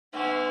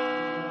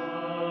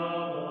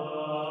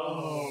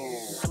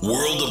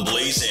World of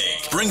Blaze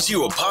Inc. brings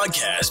you a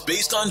podcast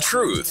based on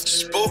truth,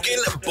 spoken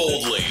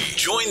boldly.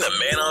 Join the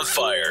man on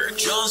fire,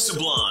 John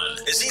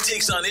Sablan, as he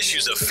takes on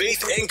issues of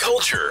faith and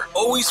culture.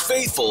 Always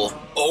faithful,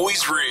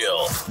 always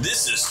real.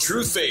 This is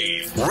True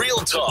Faith, Real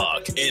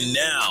Talk. And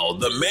now,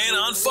 the man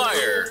on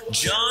fire,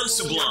 John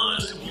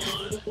Sablan.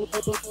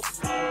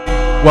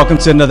 Welcome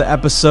to another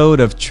episode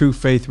of True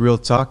Faith, Real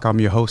Talk. I'm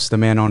your host, the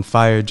man on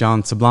fire,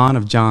 John Sablan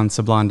of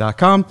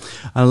johnsablan.com.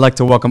 I'd like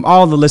to welcome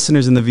all the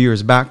listeners and the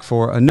viewers back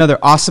for another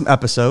awesome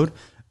episode.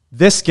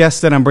 This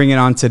guest that I'm bringing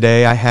on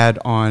today, I had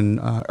on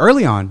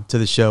early on to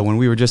the show when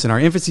we were just in our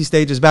infancy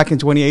stages back in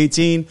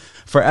 2018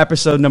 for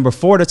episode number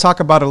 4 to talk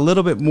about a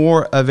little bit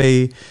more of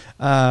a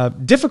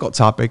difficult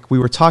topic. We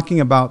were talking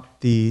about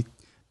the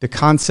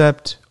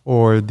concept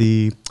or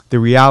the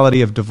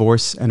reality of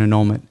divorce and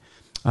annulment.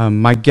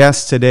 My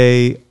guest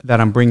today that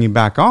I'm bringing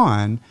back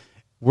on,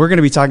 we're going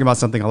to be talking about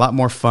something a lot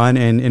more fun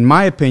and, in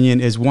my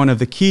opinion, is one of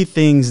the key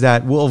things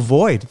that will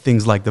avoid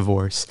things like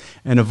divorce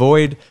and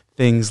avoid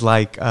things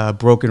like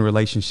broken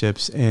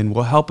relationships, and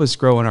will help us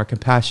grow in our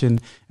compassion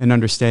and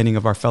understanding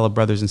of our fellow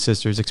brothers and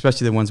sisters,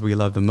 especially the ones we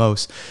love the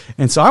most.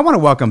 And so I want to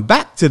welcome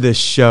back to this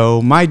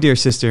show my dear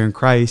sister in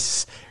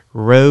Christ,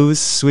 Rose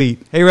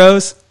Sweet. Hey,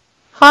 Rose.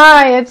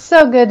 Hi, it's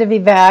so good to be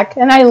back,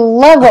 and I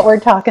love what we're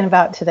talking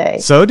about today.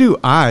 So do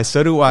I.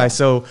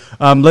 So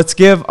let's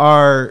give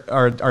our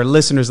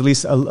listeners at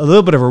least a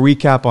little bit of a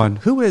recap on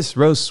who is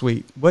Rose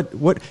Sweet. What?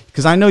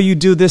 Because I know you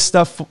do this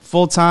stuff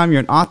full time.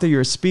 You're an author.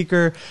 You're a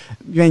speaker.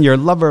 You're a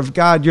lover of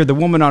God. You're the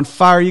woman on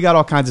fire. You got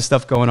all kinds of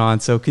stuff going on.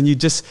 So can you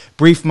just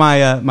brief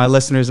my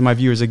listeners and my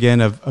viewers again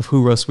of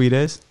who Rose Sweet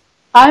is?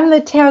 I'm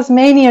the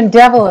Tasmanian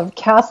devil of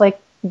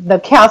the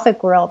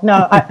Catholic world.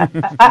 No,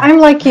 I'm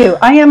like you.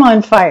 I am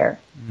on fire.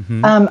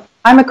 Mm-hmm.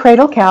 I'm a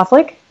cradle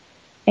Catholic,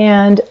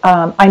 and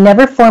I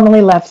never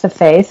formally left the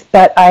faith,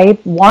 but I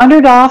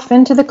wandered off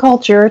into the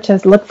culture to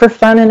look for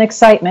fun and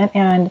excitement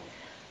and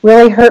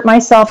really hurt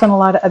myself and a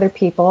lot of other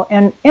people.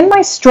 And in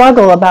my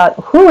struggle about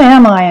who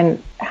am I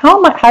and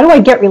how do I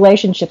get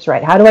relationships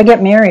right? How do I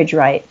get marriage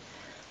right?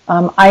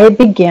 I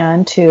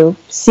began to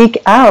seek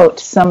out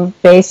some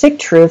basic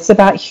truths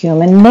about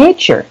human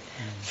nature.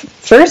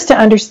 First, to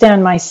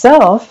understand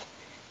myself,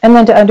 and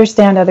then to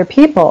understand other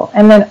people,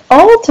 and then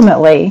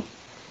ultimately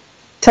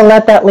to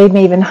let that lead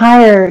me even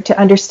higher to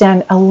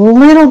understand a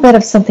little bit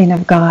of something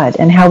of God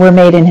and how we're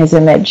made in His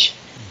image,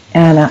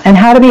 and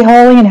how to be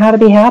holy and how to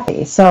be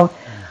happy. So,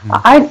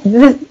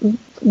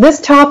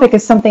 this topic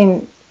is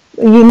something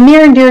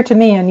near and dear to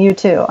me, and you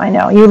too. I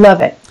know you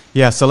love it.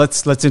 Yeah. So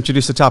let's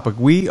introduce the topic.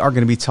 We are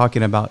going to be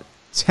talking about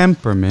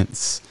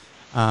temperaments.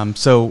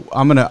 So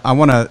I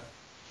want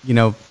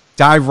to,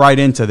 dive right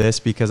into this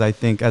because I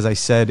think, as I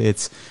said,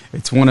 it's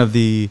one of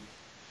the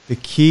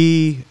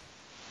key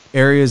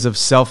areas of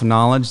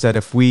self-knowledge that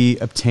if we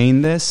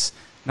obtain this,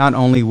 not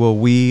only will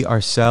we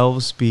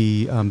ourselves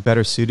be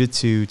better suited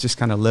to just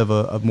kind of live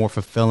a more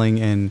fulfilling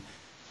and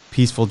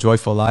peaceful,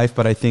 joyful life,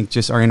 but I think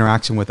just our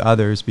interaction with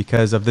others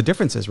because of the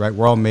differences, right?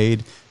 We're all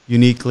made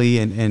uniquely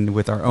and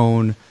with our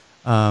own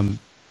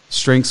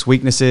strengths,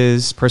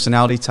 weaknesses,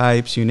 personality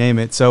types, you name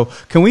it. So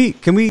can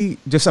we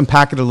just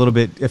unpack it a little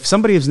bit? If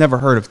somebody has never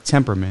heard of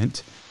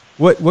temperament,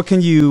 what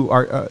can you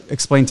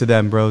explain to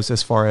them, bros,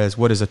 as far as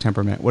what is a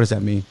temperament? What does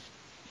that mean?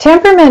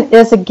 Temperament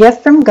is a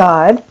gift from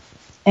God,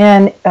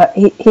 and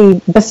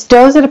he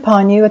bestows it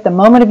upon you at the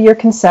moment of your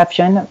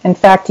conception. In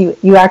fact,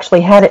 you actually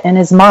had it in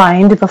His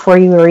mind before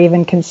you were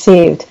even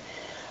conceived.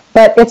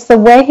 But it's the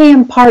way He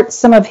imparts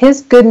some of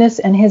His goodness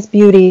and His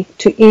beauty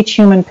to each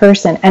human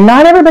person. And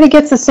not everybody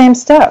gets the same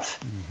stuff.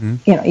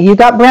 Mm-hmm. You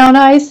got brown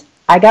eyes,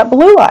 I got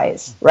blue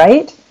eyes,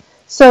 right?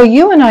 So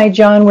you and I,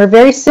 John, we're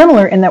very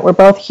similar in that we're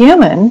both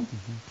human,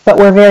 mm-hmm. but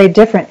we're very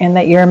different in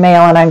that you're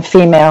male and I'm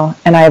female,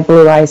 and I have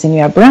blue eyes and you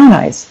have brown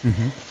eyes.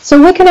 Mm-hmm.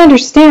 So we can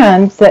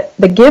understand that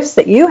the gifts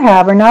that you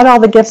have are not all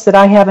the gifts that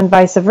I have, and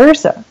vice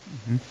versa.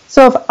 Mm-hmm.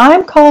 So if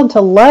I'm called to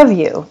love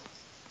you,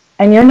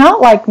 and you're not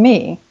like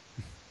me,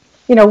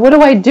 what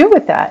do I do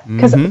with that?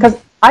 Because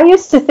I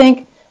used to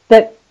think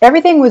that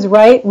everything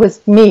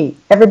was me.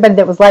 Everybody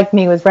that was like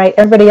me was right.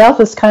 Everybody else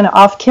was kind of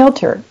off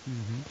kilter.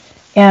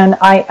 Mm-hmm. And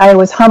I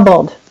was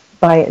humbled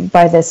by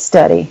this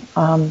study.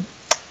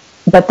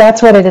 But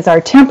that's what it is. Our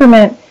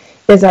temperament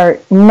is our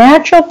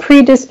natural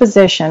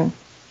predisposition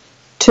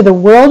to the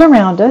world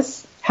around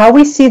us, how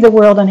we see the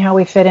world and how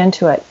we fit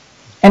into it.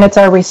 And it's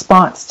our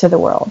response to the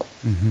world.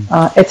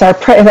 Mm-hmm. It's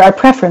our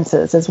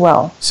preferences as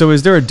well. So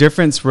is there a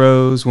difference,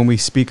 Rose, when we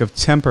speak of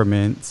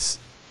temperaments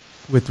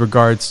with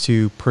regards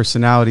to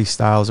personality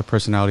styles or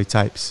personality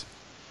types?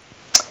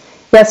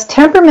 Yes,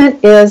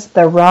 temperament is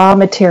the raw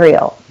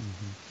material,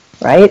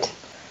 mm-hmm. right?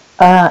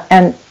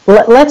 And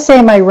let's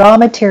say my raw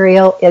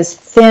material is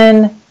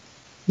thin,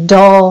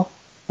 dull,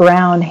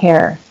 brown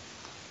hair.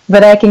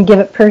 But I can give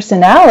it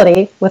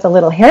personality with a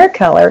little hair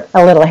color,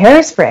 a little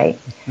hairspray.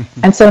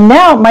 And so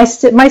now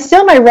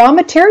my raw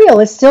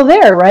material is still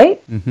there,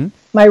 right? Mm-hmm.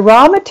 My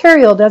raw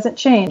material doesn't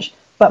change,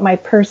 but my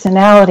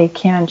personality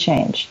can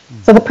change.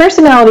 Mm-hmm. So the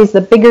personality is the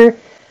bigger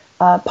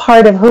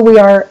part of who we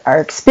are,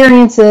 our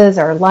experiences,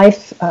 our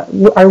life,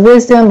 our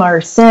wisdom, our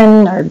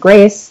sin, our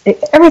grace,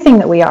 everything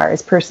that we are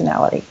is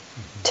personality.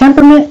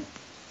 Temperament,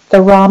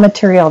 the raw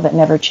material that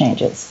never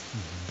changes.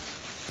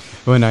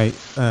 When a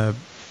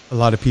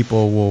lot of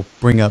people will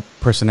bring up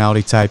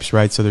personality types,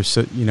 right? So there's,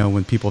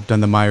 when people have done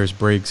the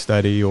Myers-Briggs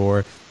study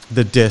or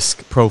the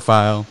DISC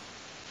profile,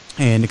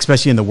 and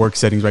especially in the work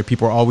settings, right?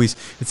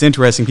 It's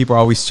interesting, people are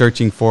always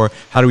searching for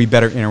how do we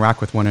better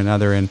interact with one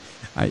another. And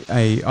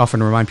I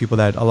often remind people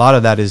that a lot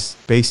of that is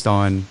based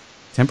on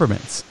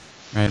temperaments,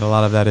 right? A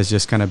lot of that is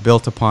just kind of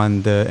built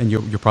upon and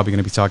you're probably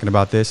going to be talking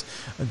about this,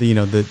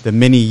 the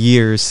many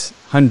years,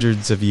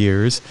 hundreds of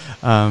years,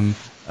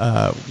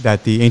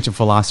 that the ancient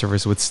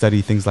philosophers would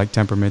study things like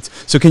temperaments.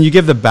 So can you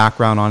give the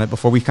background on it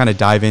before we kind of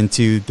dive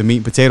into the meat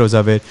and potatoes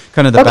of it,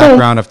 kind of the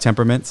background of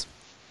temperaments?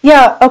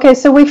 Yeah, okay,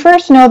 so we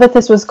first know that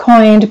this was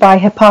coined by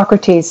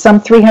Hippocrates some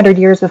 300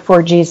 years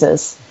before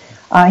Jesus.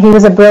 He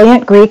was a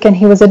brilliant Greek and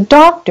he was a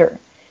doctor.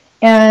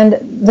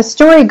 And the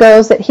story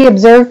goes that he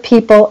observed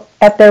people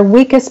at their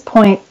weakest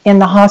point in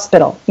the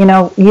hospital. You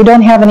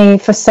don't have any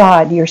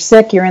facade, you're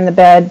sick, you're in the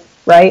bed,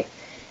 right?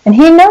 And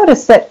he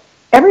noticed that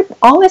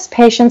all his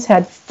patients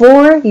had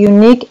 4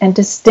 unique and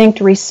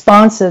distinct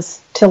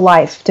responses to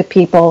life, to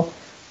people,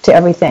 to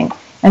everything.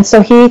 And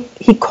so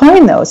he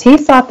coined those. He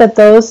thought that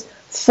those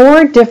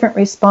 4 different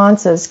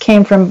responses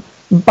came from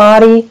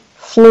body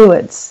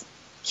fluids,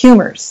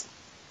 humors.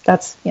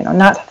 That's,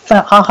 not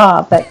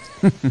ha-ha, but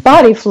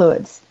body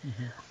fluids.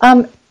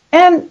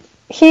 And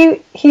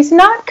he's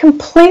not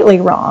completely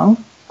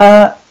wrong,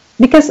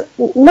 because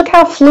look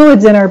how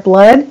fluids in our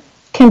blood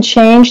can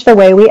change the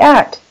way we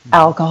act.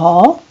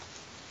 Alcohol,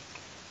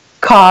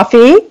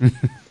 coffee.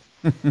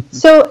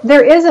 So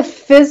there is a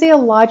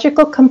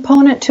physiological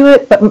component to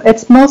it, but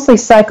it's mostly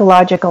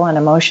psychological and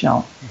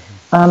emotional.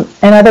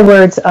 In other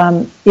words,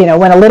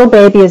 when a little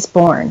baby is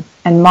born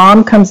and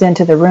mom comes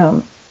into the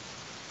room,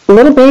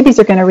 little babies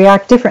are going to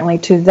react differently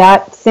to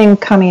that thing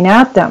coming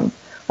at them.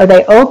 Are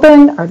they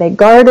open? Are they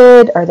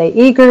guarded? Are they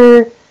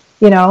eager?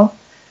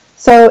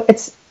 So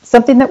it's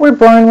something that we're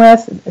born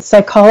with.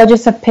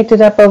 Psychologists have picked it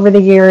up over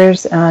the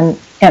years. And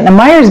the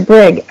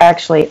Myers-Briggs,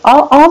 actually,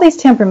 all these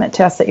temperament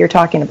tests that you're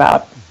talking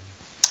about,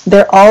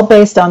 they're all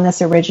based on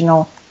this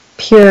original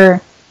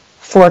pure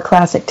 4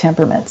 classic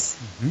temperaments.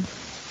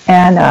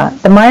 And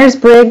the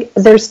Myers-Briggs,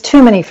 there's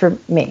too many for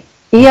me.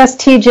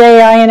 ESTJ,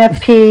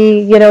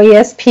 INFP,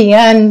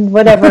 ESPN,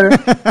 whatever.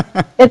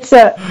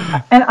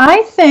 And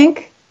I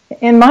think,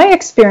 in my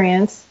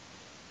experience,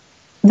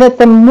 that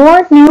the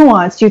more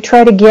nuanced you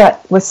try to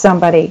get with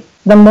somebody,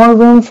 the more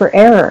room for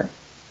error.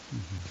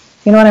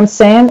 You know what I'm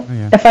saying? Oh,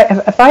 yeah.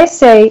 If I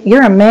say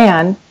you're a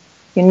man,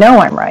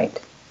 I'm right.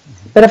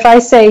 But if I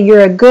say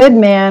you're a good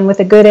man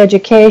with a good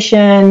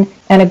education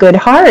and a good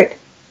heart,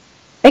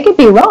 they could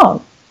be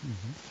wrong.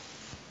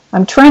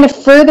 I'm trying to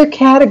further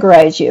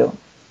categorize you,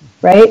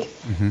 right?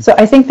 So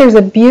I think there's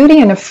a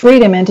beauty and a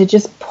freedom into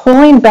just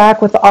pulling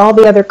back with all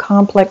the other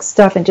complex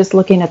stuff and just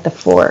looking at the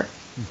 4.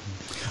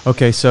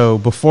 Okay, so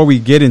before we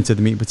get into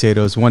the meat and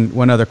potatoes,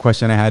 one other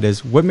question I had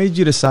is, what made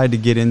you decide to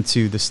get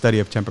into the study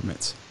of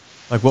temperaments?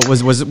 Like, what was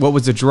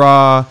the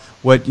draw?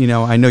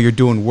 I know you're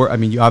doing work. I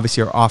mean, you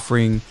obviously are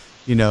offering,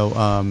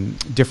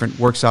 different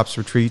workshops,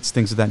 retreats,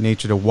 things of that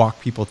nature to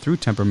walk people through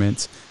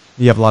temperaments.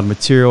 You have a lot of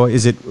material.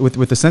 Is it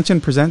with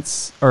Ascension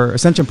Presents or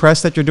Ascension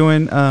Press that you're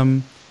doing?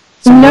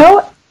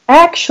 No,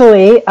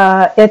 actually,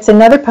 it's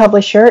another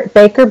publisher,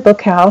 Baker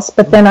Bookhouse.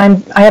 But then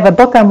I have a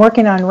book I'm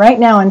working on right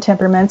now on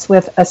temperaments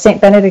with a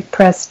St. Benedict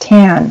Press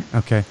TAN.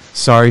 Okay,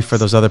 sorry for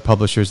those other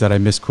publishers that I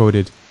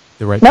misquoted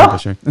the right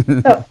publisher.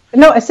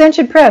 No,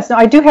 Ascension Press. No,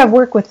 I do have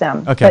work with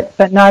them,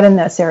 but not in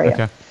this area.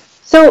 Okay.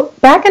 So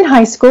back in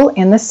high school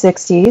in the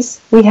 60s,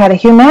 we had a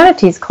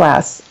humanities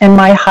class, and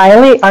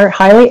our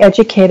highly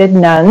educated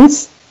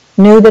nuns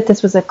knew that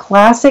this was a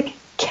classic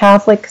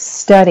Catholic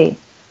study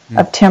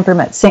of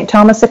temperament. St.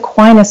 Thomas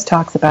Aquinas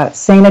talks about it.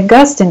 St.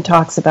 Augustine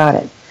talks about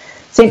it.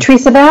 St.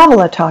 Teresa of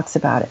Avila talks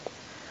about it.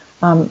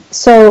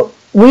 So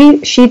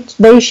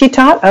she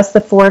taught us the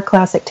 4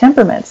 classic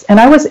temperaments, and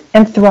I was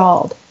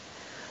enthralled.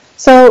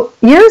 So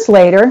years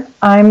later,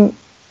 I'm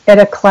at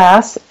a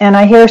class, and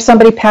I hear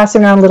somebody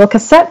passing around little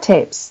cassette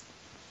tapes.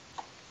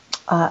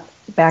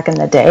 Back in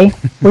the day.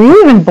 Were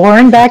you even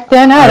born back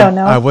then? I don't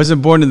know. I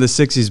wasn't born in the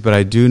 60s, but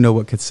I do know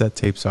what cassette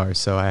tapes are,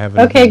 so I have.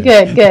 Okay,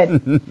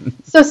 good.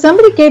 So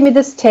somebody gave me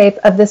this tape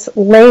of this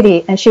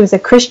lady, and she was a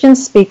Christian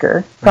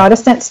speaker,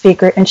 Protestant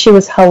speaker, and she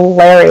was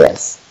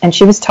hilarious. And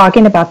she was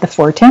talking about the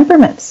 4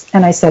 temperaments.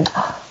 And I said,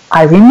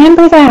 I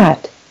remember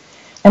that.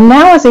 And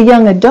now as a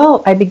young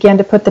adult, I began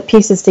to put the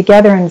pieces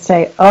together and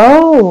say,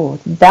 oh,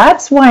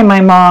 that's why my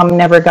mom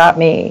never got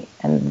me.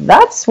 And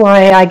that's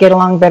why I get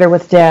along better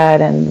with Dad.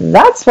 And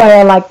that's why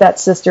I like that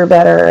sister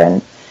better.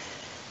 And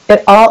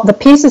the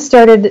pieces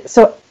started.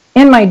 So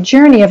in my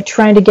journey of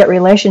trying to get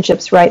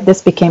relationships right,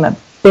 this became a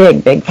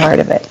big, big part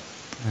of it.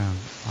 Yeah,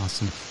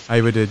 awesome.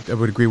 I would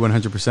agree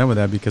 100% with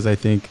that, because I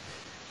think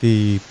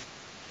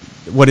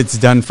what it's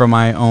done for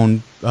my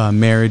own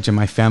marriage and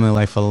my family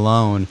life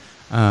alone,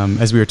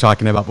 as we were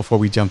talking about before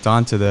we jumped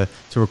on to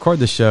record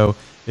the show,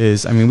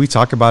 is, I mean, we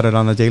talk about it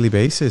on a daily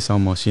basis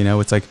almost, you know.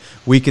 It's like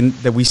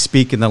we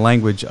speak in the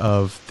language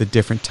of the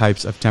different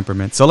types of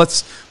temperaments. So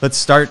let's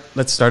start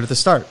at the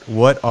start.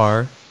 What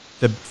are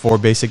the 4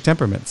 basic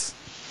temperaments?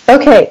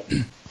 Okay,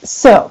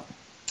 so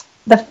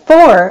the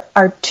 4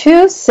 are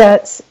 2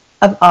 sets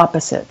of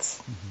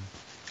opposites,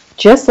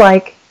 just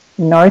like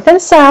north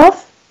and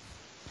south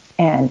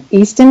and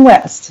east and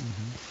west,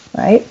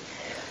 right?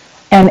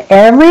 And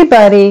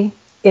everybody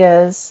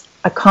is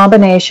a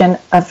combination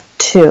of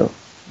 2.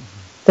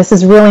 This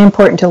is really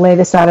important to lay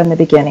this out in the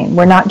beginning.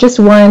 We're not just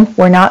 1,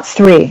 we're not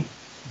 3.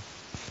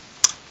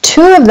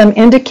 2 of them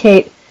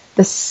indicate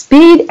the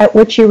speed at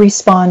which you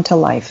respond to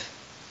life.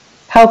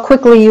 How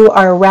quickly you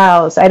are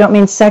aroused. I don't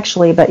mean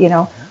sexually, but, you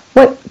know,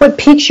 what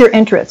piques your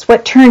interest?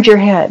 What turns your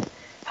head?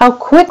 How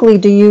quickly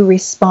do you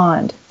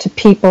respond to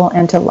people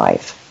and to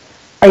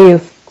life? Are you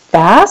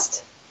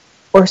fast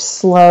or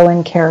slow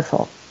and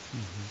careful?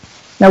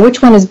 Now,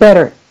 which one is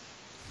better?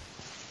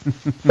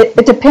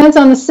 It depends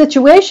on the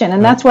situation,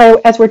 and that's why,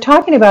 as we're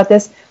talking about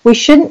this, we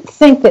shouldn't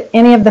think that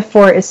any of the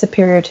 4 is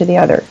superior to the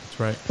other. That's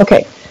right.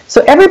 Okay,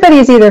 so everybody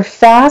is either a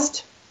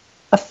fast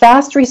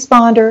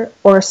responder,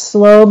 or a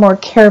slow, more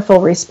careful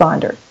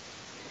responder.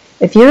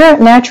 If you're a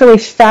naturally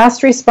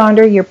fast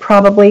responder, you're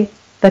probably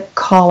the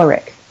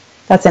choleric.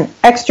 That's an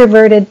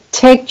extroverted,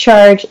 take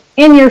charge,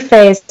 in your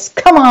face,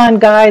 come on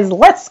guys,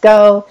 let's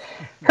go,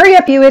 hurry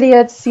up you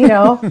idiots, you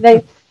know,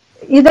 they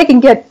can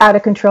get out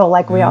of control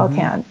like we all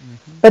can.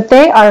 But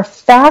they are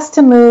fast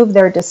to move,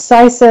 they're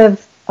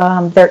decisive,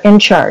 they're in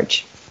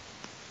charge.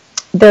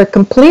 Their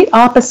complete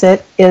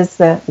opposite is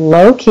the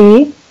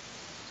low-key,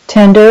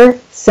 tender,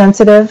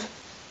 sensitive,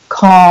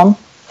 calm,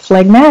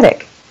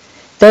 phlegmatic.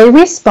 They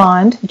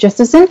respond just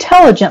as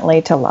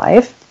intelligently to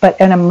life, but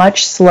on a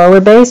much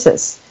slower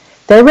basis.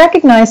 They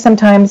recognize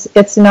sometimes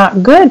it's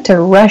not good to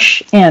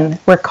rush in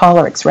where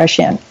cholerics rush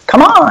in.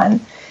 Come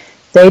on!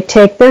 They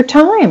take their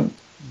time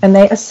and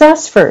they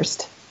assess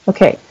first.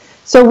 Okay,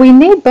 so we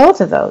need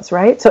both of those,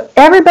 right? So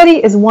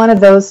everybody is one of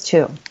those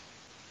 2.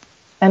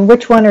 And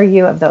which one are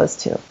you of those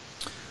 2?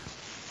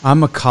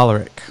 I'm a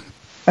choleric.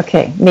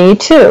 Okay, me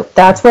too.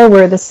 That's where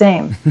we're the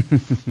same.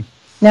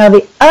 Now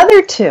the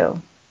other 2,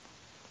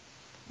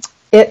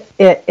 it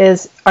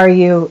is, are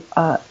you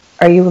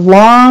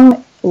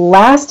long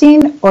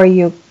lasting, or are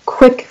you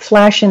quick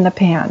flash in the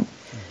pan?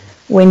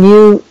 When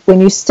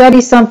you study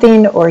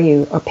something, or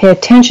pay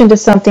attention to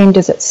something,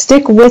 does it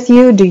stick with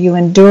you? Do you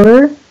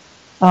endure,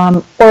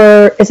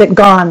 or is it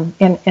gone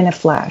in a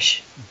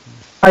flash?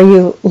 Are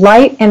you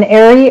light and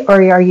airy,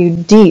 or are you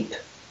deep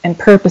and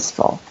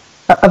purposeful?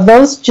 Of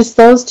those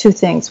 2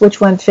 things,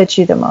 which one fits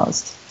you the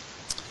most?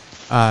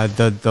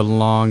 The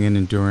long and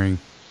enduring.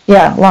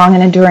 Yeah, long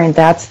and enduring.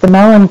 That's the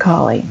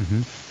melancholy.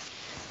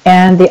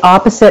 And the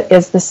opposite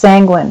is the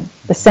sanguine.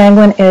 The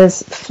sanguine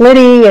is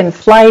flitty and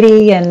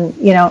flighty, and,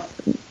 you know,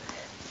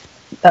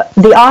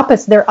 the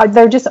opposite.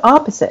 They're just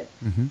opposite.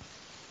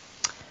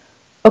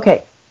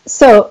 Okay,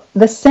 so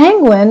the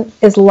sanguine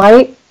is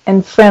light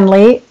and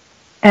friendly,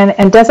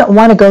 and doesn't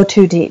want to go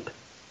too deep.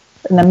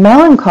 And the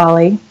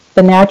melancholy,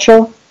 the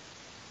natural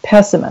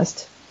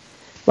pessimist,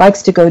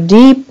 likes to go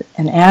deep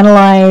and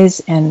analyze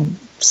and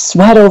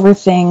sweat over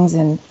things,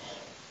 and,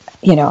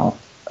 you know,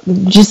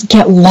 just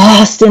get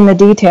lost in the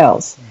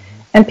details.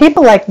 And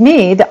people like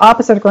me, the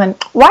opposite, are going,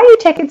 why are you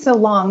taking so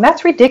long?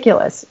 That's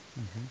ridiculous.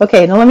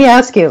 Okay, now let me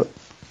ask you,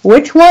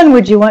 which one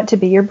would you want to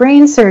be your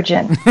brain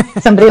surgeon?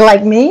 Somebody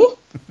like me?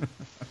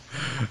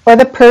 Or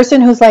the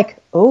person who's like,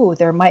 oh,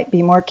 there might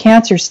be more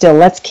cancer still.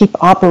 Let's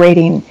keep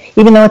operating.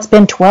 Even though it's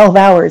been 12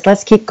 hours,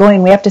 let's keep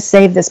going. We have to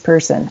save this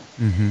person.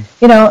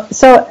 You know,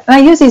 so and I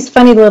use these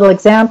funny little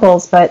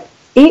examples, but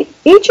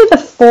each of the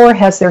 4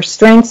 has their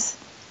strengths,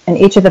 and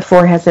each of the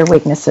 4 has their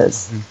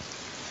weaknesses.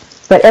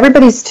 But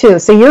everybody's 2.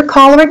 So you're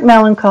choleric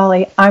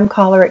melancholy, I'm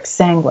choleric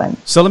sanguine.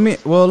 So let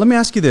me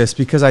ask you this,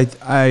 because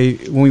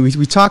when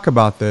we talk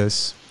about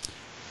this,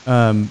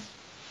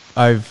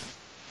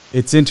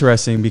 it's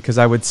interesting, because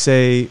I would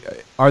say,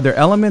 are there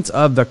elements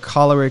of the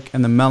choleric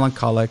and the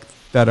melancholic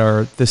that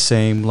are the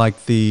same,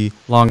 like the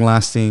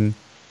long-lasting,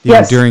 the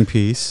enduring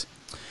piece,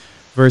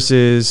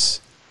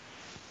 versus,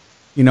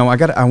 you know, I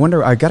got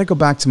to go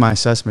back to my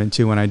assessment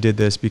too when I did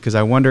this, because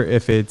I wonder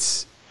if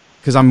it's,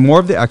 because I'm more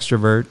of the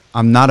extrovert.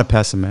 I'm not a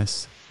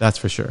pessimist, that's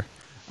for sure.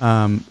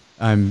 I'm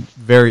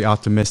very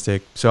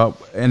optimistic. So,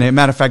 and a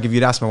matter of fact, if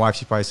you'd ask my wife,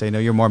 she'd probably say, no,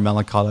 you're more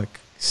melancholic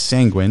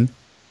sanguine,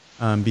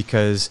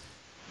 because.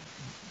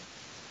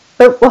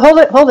 But well,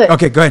 hold it.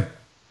 Okay, go ahead.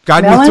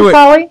 Guide me through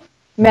it.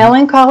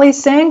 Melancholy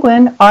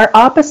sanguine are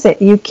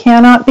opposite. You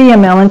cannot be a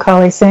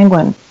melancholy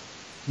sanguine.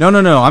 No.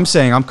 I'm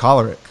saying I'm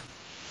choleric.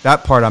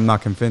 That part I'm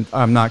not convinced.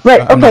 I'm not.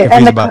 Right. I'm okay. not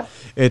confused about.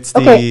 It's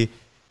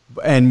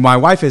and my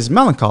wife is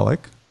melancholic.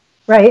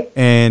 Right.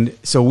 And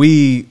so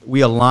we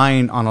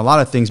align on a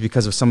lot of things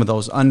because of some of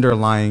those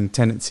underlying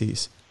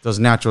tendencies, those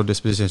natural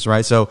dispositions,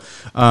 right? So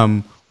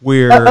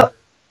we're. Go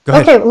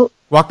ahead. Okay.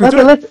 Walk me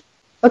through it.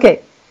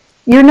 Okay.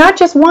 You're not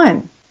just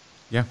one.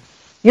 Yeah.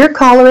 You're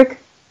choleric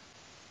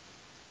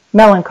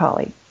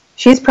melancholy.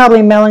 She's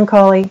probably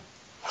melancholy,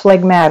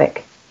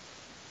 phlegmatic.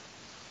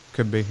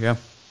 Could be, yeah.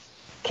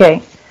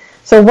 Okay.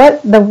 So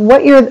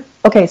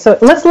so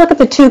let's look at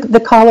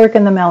the choleric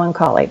and the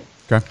melancholy.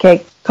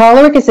 Okay.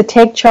 Choleric is a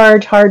take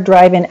charge, hard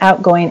driving,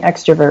 outgoing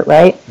extrovert,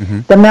 right?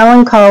 Mm-hmm. The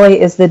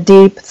melancholy is the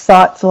deep,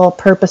 thoughtful,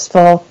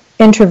 purposeful,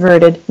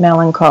 introverted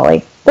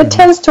melancholy that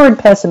tends toward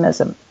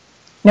pessimism.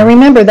 Now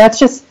remember, that's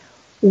just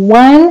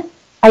one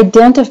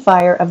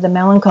identifier of the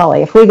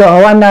melancholy. If we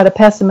go, I'm not a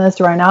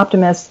pessimist or an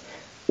optimist,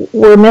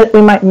 we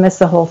might miss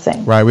the whole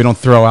thing. Right. We don't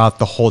throw out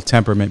the whole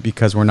temperament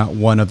because we're not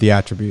one of the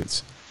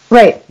attributes.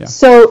 Right. Yeah.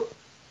 So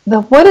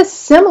what is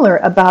similar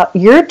about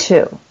your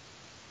two,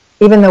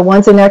 even though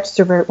one's an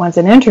extrovert, one's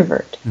an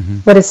introvert,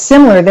 what is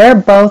similar, they're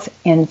both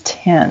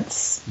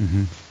intense.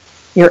 Mm-hmm.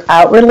 You're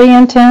outwardly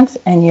intense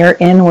and you're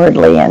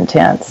inwardly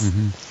intense.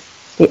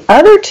 Mm-hmm. The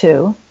other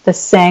two, the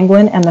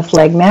sanguine and the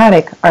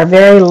phlegmatic, are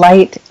very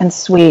light and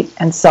sweet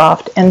and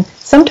soft and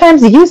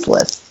sometimes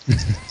useless,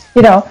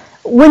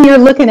 when you're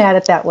looking at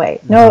it that way.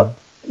 No,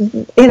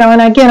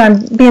 and again,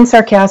 I'm being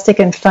sarcastic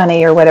and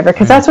funny or whatever,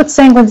 because that's what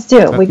sanguines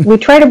do. We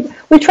try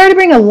to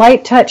bring a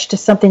light touch to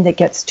something that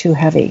gets too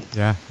heavy.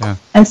 Yeah.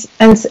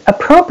 And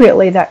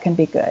appropriately, that can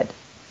be good.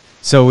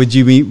 So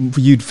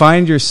you'd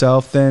find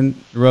yourself then,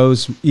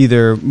 Rose,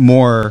 either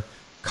more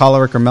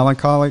choleric or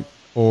melancholic,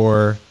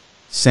 or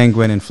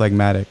sanguine and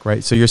phlegmatic,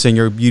 right? So you're saying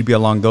you'd be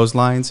along those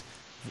lines.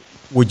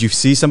 Would you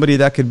see somebody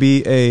that could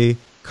be a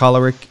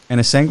choleric and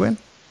a sanguine,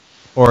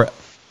 or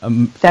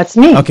that's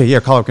me. Okay, yeah,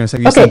 choleric and a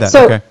sanguine. You okay, said that.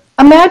 So okay.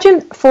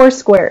 Imagine 4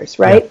 squares,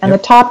 right? Yeah, and the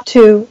top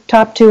two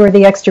are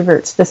the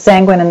extroverts, the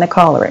sanguine and the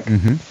choleric.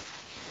 Mm-hmm.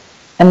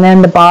 And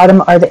then the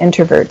bottom are the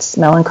introverts,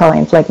 melancholy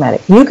and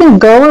phlegmatic. You can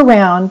go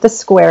around the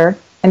square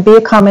and be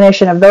a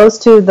combination of those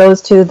two, or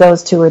those two.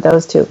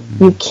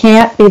 Mm-hmm. You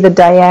can't be the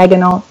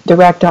diagonal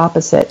direct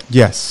opposite.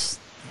 Yes,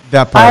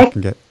 that part I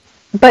can get.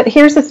 But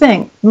here's the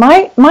thing.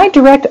 My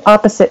direct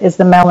opposite is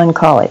the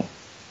melancholy.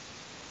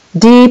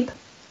 Deep,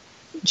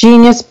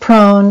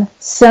 genius-prone,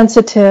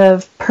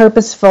 sensitive,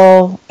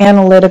 purposeful,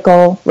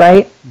 analytical,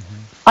 right? Mm-hmm.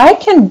 I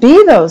can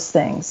be those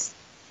things,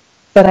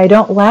 but I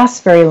don't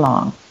last very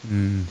long.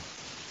 Mm.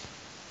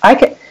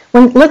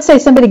 Let's say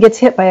somebody gets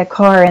hit by a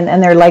car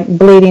and they're like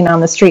bleeding on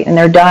the street and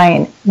they're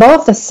dying.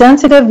 Both the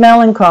sensitive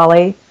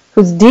melancholy,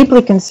 who's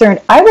deeply concerned,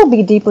 I will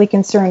be deeply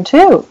concerned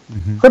too,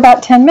 for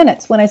about 10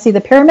 minutes. When I see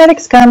the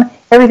paramedics come,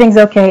 everything's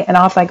okay, and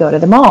off I go to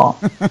the mall.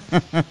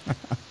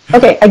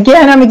 Okay,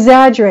 again, I'm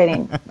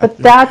exaggerating, but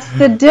that's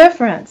the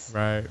difference.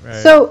 Right.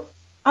 So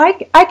I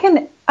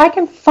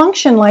can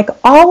function like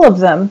all of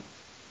them,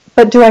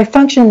 but do I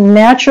function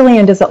naturally,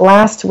 and does it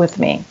last with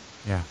me?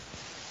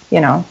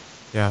 Yeah.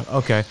 Yeah,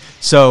 okay.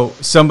 So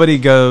somebody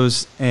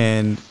goes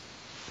and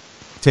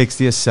takes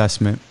the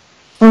assessment,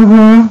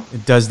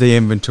 does the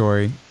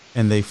inventory,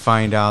 and they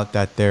find out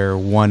that they're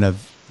one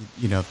of,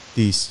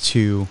 these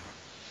two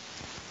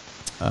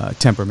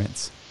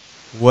temperaments.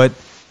 What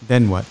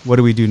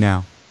do we do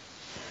now?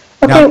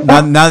 Okay,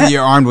 now that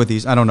you're armed with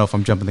these, I don't know if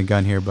I'm jumping the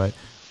gun here, but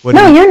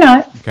you're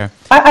not. Okay.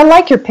 I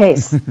like your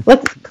pace.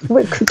 Let's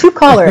 2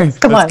 callers.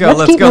 Come on,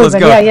 let's keep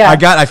moving. Yeah.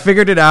 I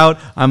figured it out.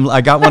 I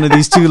got one of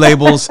these 2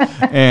 labels,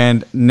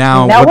 and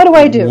now what do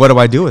I do? What do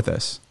I do with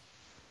this?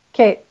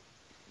 Okay,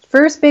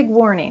 first big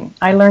warning.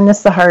 I learned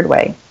this the hard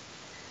way.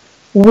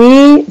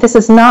 This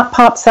is not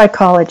pop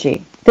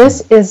psychology.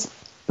 This is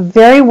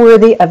very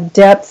worthy of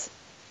depth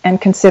and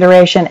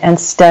consideration and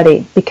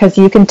study, because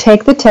you can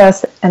take the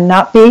test and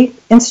not be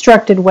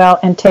instructed well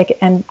and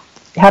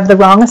have the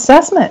wrong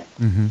assessment.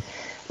 Mm-hmm.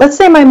 Let's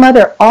say my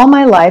mother, all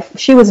my life,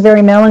 she was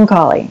very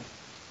melancholy,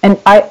 and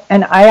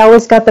I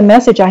always got the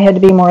message I had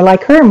to be more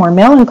like her, more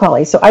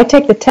melancholy. So I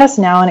take the test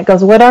now, and it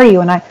goes, "What are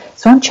you?"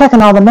 So I'm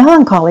checking all the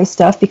melancholy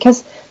stuff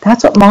because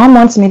that's what Mom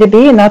wants me to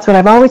be, and that's what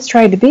I've always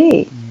tried to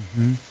be.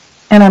 Mm-hmm.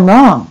 And I'm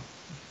wrong.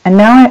 And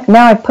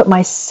now I've put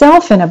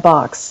myself in a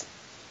box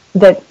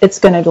that it's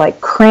going to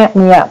cramp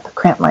me up,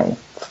 cramp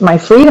my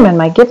freedom and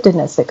my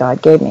giftedness that God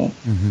gave me.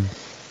 Mm-hmm.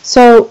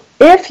 So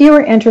if you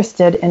are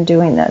interested in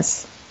doing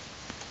this,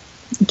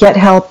 get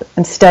help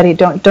and study.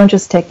 Don't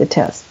just take the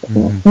test.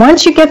 Mm-hmm.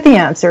 Once you get the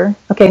answer,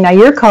 okay, now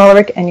you're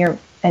choleric and you're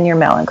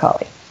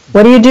melancholy.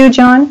 What do,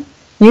 John?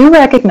 You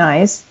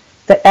recognize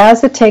that as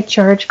the take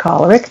charge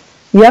choleric,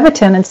 you have a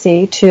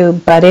tendency to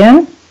butt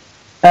in,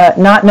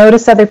 not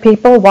notice other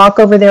people, walk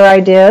over their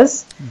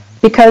ideas,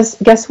 because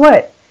guess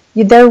what?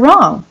 They're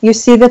wrong. You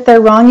see that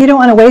they're wrong. You don't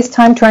want to waste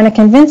time trying to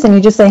convince them. You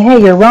just say, "Hey,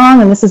 you're wrong,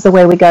 and this is the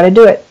way we got to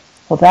do it."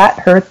 Well, that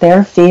hurt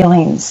their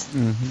feelings.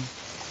 Mm-hmm.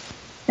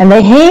 And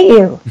they hate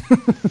you.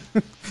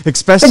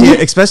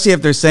 especially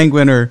if they're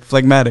sanguine or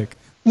phlegmatic.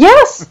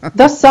 Yes,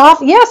 those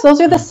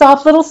are the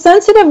soft little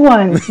sensitive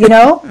ones,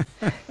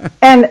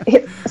 And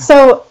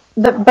so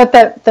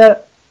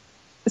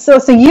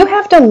so you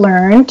have to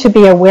learn to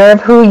be aware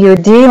of who you're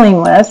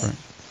dealing with.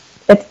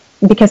 Right.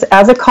 Because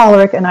as a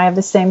choleric, and I have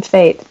the same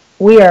fate,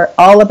 we are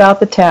all about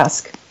the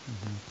task.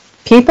 Mm-hmm.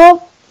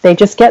 People, they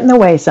just get in the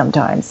way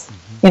sometimes.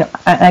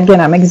 Mm-hmm. Again,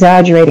 I'm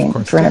exaggerating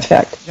for an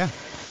effect. Yeah.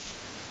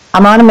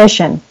 I'm on a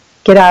mission.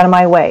 Get out of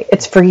my way.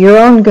 It's for your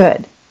own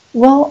good.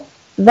 Well,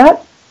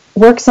 that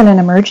works in an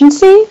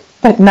emergency,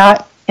 but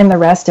not in the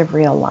rest of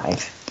real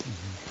life.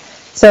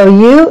 So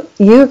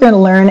you're going to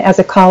learn as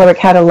a choleric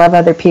how to love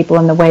other people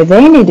in the way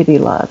they need to be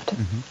loved.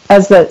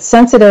 As the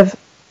sensitive,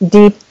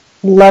 deep,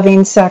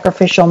 loving,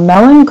 sacrificial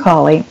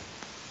melancholy,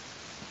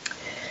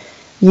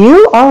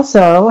 you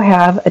also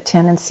have a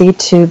tendency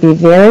to be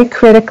very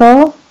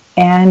critical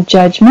and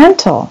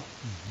judgmental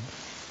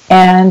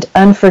and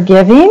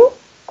unforgiving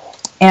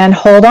and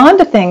hold on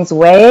to things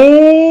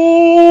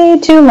way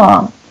too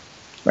long,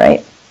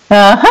 right?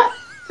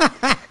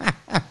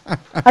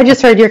 I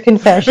just heard your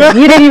confession.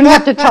 You didn't even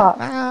have to talk.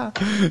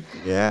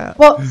 Yeah.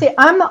 Well, see,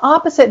 I'm the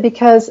opposite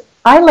because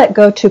I let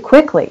go too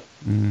quickly.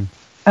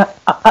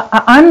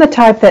 I'm the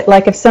type that,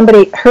 like, if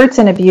somebody hurts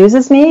and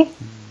abuses me,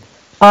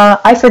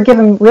 I forgive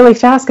them really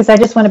fast because I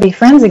just want to be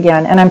friends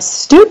again. And I'm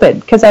stupid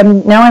because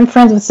I'm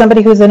friends with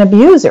somebody who's an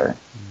abuser,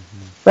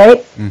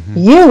 right?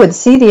 You would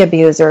see the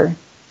abuser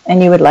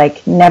and you would,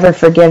 like, never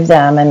forgive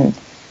them and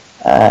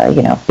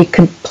be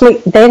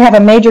complete. They'd have a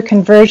major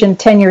conversion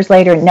 10 years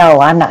later.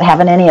 No, I'm not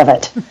having any of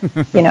it,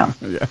 Yeah.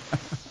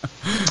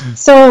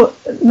 So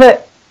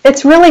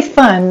it's really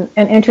fun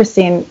and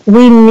interesting.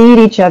 We need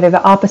each other.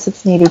 The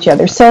opposites need each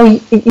other. So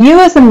you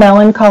as a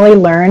melancholy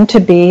learn to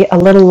be a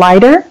little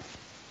lighter,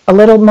 a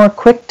little more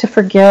quick to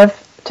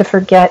forgive, to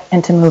forget,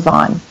 and to move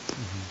on.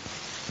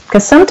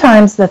 Because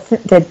sometimes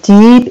the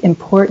deep,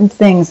 important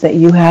things that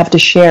you have to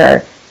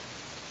share,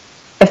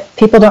 if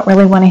people don't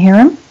really want to hear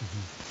them,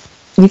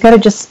 you got to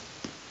just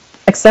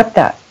accept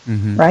that,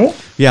 right?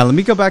 Yeah, let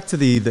me go back to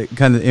the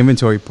kind of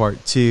inventory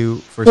part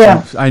too.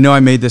 I know I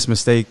made this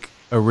mistake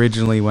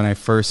originally when I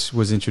first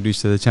was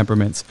introduced to the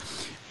Temperaments.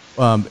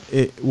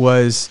 It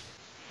was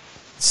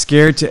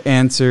scared to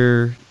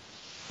answering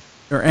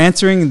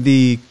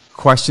the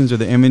questions or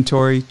the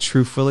inventory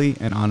truthfully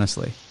and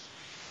honestly.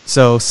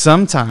 So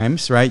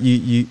sometimes, right,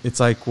 it's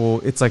like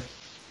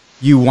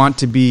you want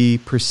to be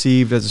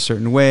perceived as a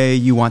certain way.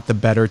 You want the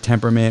better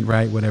temperament,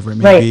 right? Whatever it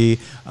may be.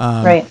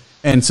 Right.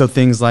 And so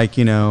things like,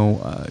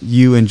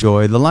 you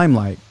enjoy the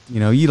limelight.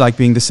 You like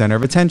being the center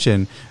of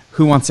attention.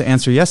 Who wants to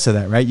answer yes to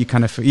that, right? You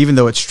kind of, even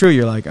though it's true,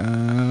 you're like,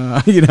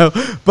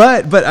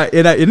 But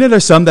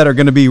there's some that are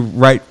going to be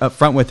right up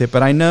front with it.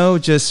 But I know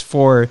just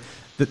for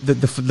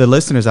the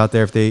listeners out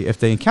there, if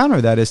they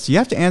encounter that, is you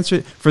have to answer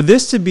it. For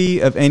this to be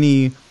of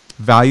any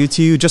value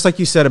to you, just like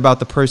you said about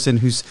the person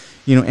who's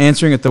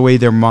answering it the way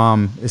their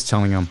mom is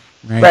telling them,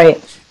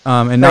 right?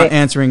 And not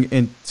answering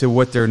into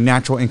what their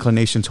natural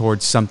inclination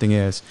towards something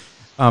is.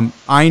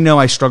 I know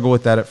I struggle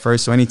with that at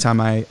first. So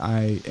anytime I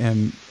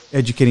am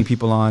educating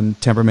people on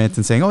temperaments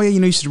and saying, oh yeah,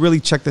 you should really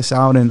check this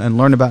out and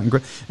learn about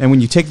it. And when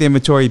you take the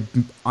inventory,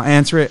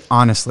 answer it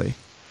honestly.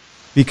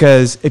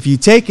 Because if you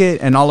take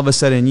it and all of a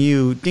sudden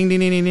you ding, ding,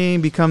 ding, ding,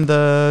 ding, become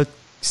the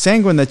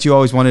sanguine that you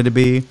always wanted to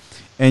be,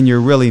 and you're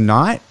really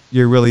not,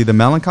 you're really the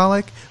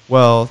melancholic,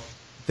 well,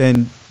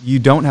 then you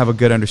don't have a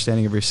good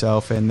understanding of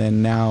yourself. And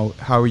then now,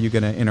 how are you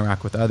going to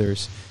interact with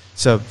others?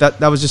 So that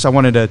was just, I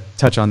wanted to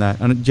touch on that.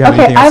 Do you have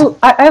anything else?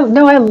 I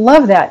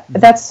love that.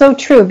 That's so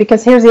true,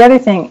 because here's the other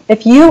thing.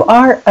 If you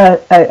are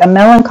a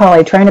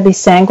melancholy trying to be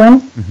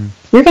sanguine,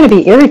 you're going to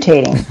be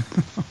irritating.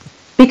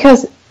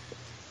 Because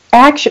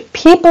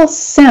people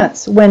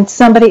sense when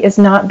somebody is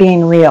not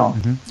being real.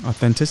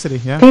 Authenticity,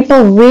 yeah.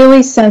 People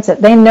really sense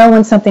it. They know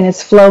when something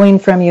is flowing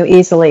from you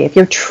easily. If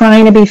you're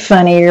trying to be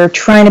funny, you're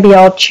trying to be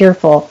all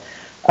cheerful,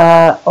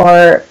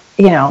 or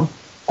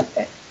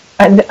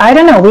I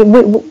don't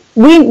know.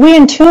 We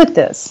intuit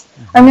this.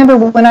 I remember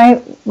when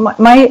I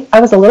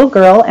was a little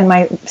girl and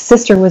my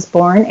sister was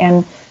born,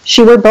 and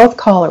we were both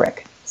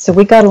choleric, so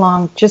we got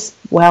along just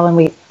well,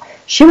 and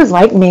she was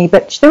like me,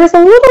 but there was a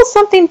little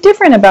something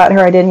different about her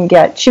I didn't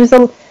get. She was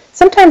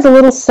sometimes a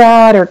little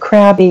sad or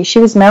crabby. She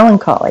was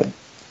melancholy.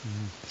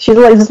 She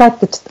was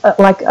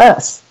like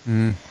us.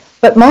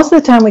 But most of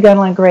the time we got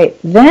along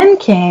great. Then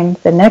came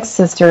the next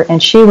sister,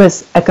 and she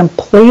was a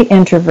complete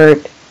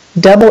introvert,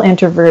 double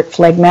introvert,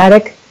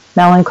 phlegmatic,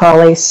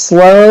 melancholy,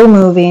 slow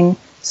moving,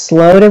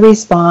 slow to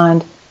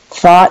respond,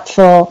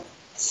 thoughtful,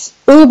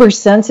 uber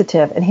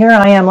sensitive. And here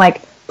I am,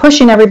 like,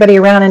 pushing everybody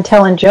around and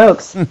telling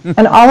jokes.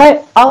 And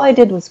all I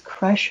did was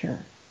crush her.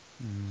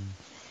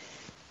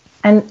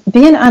 And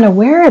being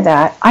unaware of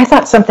that, I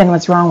thought something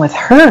was wrong with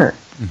her.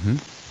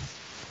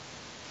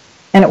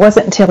 And it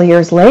wasn't until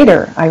years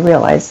later I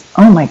realized,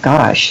 oh my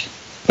gosh,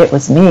 it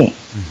was me.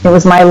 It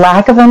was my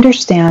lack of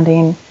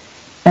understanding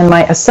and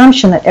my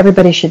assumption that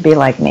everybody should be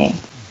like me,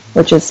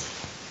 which is,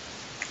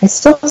 I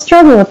still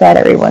struggle with that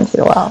every once in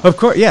a while. Of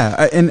course,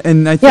 yeah,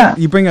 and I think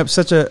you bring up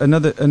such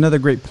another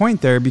great point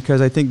there,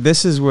 because I think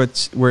this is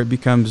where it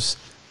becomes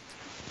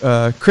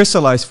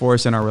crystallized for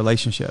us in our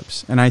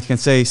relationships. And I can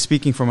say,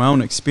 speaking from my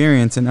own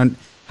experience and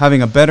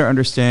having a better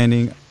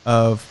understanding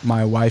of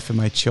my wife and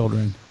my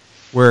children,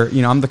 where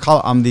I'm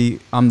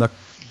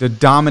the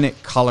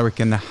dominant choleric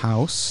in the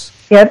house.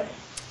 Yep.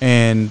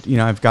 And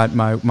I've got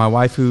my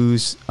wife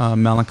who's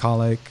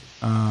melancholic.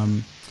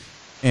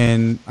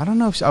 and I don't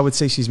know if I would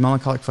say she's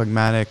melancholic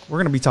phlegmatic. We're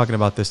going to be talking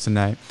about this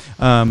tonight,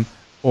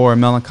 or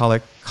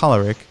melancholic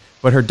choleric.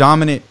 But her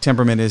dominant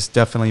temperament is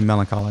definitely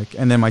melancholic.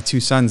 And then my two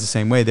sons the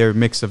same way. They're a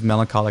mix of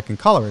melancholic and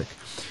choleric,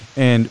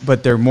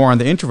 but they're more on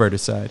the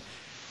introverted side.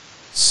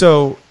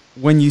 So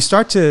when you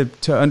start to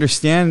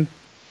understand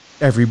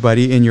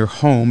everybody in your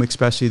home,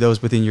 especially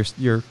those within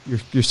your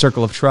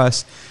circle of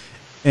trust,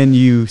 and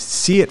you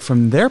see it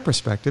from their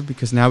perspective,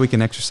 because now we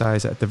can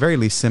exercise at the very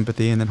least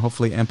sympathy and then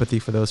hopefully empathy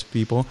for those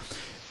people,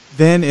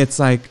 then it's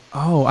like,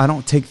 oh, I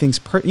don't take things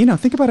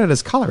think about it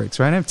as cholerics,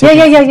 right?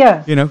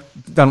 Yeah. I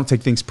don't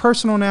take things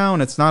personal now,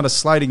 and it's not a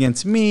slight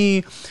against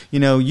me. You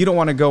don't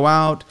want to go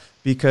out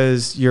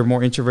because you're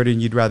more introverted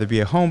and you'd rather be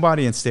a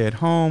homebody and stay at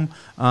home.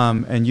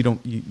 And you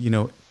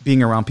don't,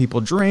 being around people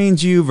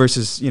drains you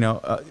versus,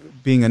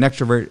 being an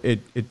extrovert,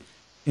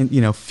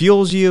 it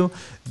fuels you.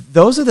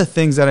 Those are the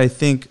things that I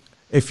think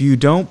if you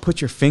don't put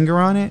your finger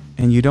on it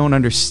and you don't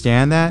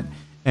understand that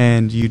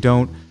and you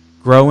don't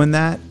grow in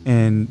that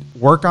and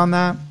work on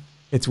that,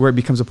 it's where it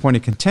becomes a point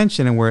of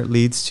contention and where it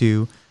leads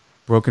to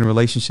broken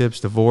relationships,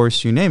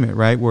 divorce, you name it,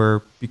 right? We're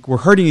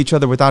hurting each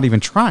other without even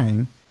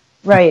trying.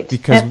 Right.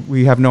 Because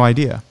we have no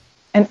idea.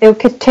 And it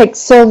could take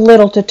so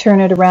little to turn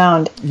it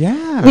around.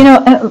 Yeah.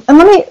 And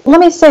let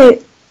me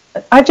say,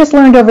 I've just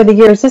learned over the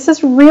years, this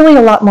is really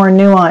a lot more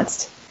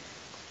nuanced.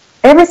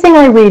 Everything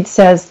I read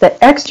says that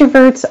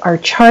extroverts are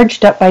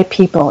charged up by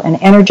people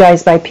and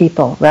energized by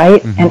people,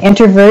 right? Mm-hmm. And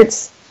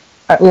introverts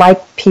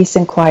like peace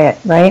and quiet,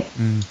 right?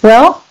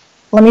 Well,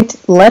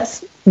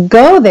 let's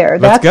go there.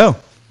 Let's go.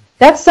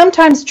 That's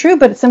sometimes true,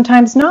 but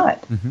sometimes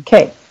not. Mm-hmm.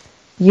 Okay,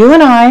 you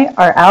and I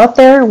are out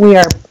there.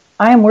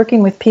 I am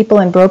working with people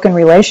in broken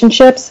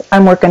relationships.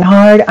 I'm working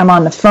hard. I'm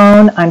on the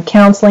phone. I'm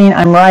counseling.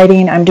 I'm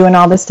writing. I'm doing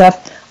all this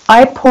stuff.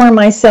 I pour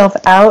myself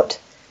out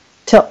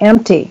till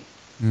empty,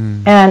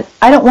 and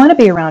I don't want to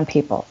be around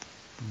people.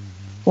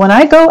 When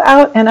I go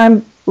out and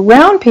I'm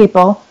around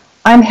people,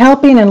 I'm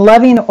helping and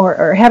loving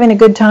or having a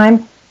good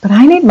time, but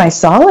I need my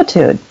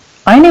solitude.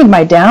 I need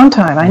my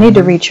downtime. I need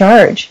to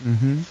recharge,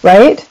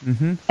 right?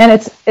 Mm-hmm.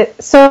 And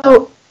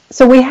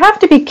so we have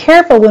to be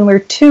careful when we're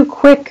too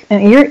quick.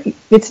 And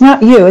it's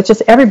not you. It's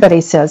just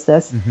everybody says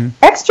this. Mm-hmm.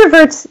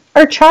 Extroverts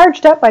are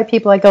charged up by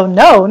people. I go,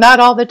 no, not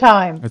all the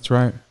time. That's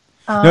right.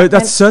 No,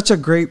 that's such a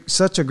great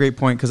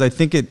point, because I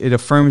think it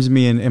affirms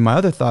me. And my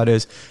other thought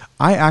is,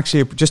 I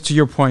actually, just to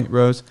your point,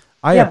 Rose,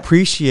 I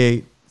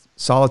appreciate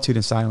solitude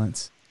and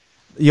silence.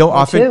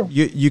 Often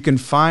you can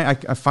find,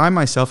 I find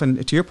myself,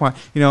 and to your point,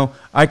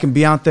 I can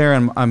be out there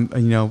and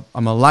I'm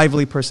a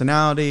lively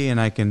personality, and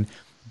I can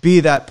be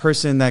that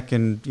person that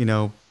can,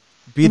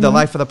 be the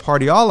life of the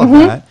party, all of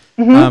that.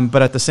 Mm-hmm.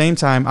 But at the same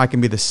time, I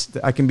can be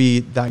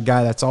that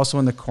guy that's also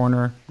in the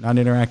corner, not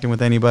interacting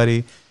with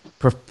anybody,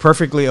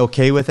 perfectly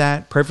okay with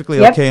that,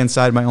 perfectly okay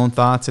inside my own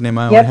thoughts and in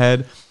my own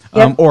head,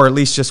 or at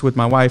least just with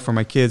my wife or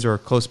my kids or a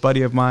close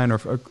buddy of mine or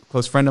a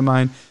close friend of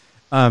mine.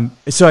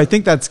 So I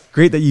think that's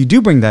great that you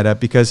do bring that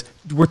up, because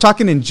we're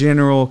talking in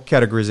general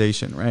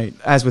categorization, right?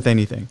 As with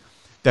anything.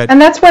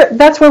 And that's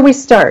where we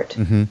start.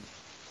 Mm-hmm.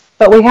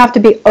 But we have to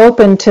be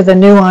open to the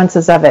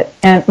nuances of it.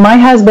 And my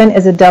husband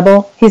is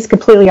he's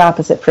completely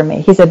opposite from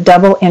me. He's a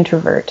double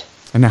introvert.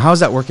 And now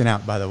how's that working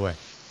out, by the way?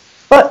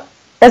 Well,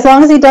 as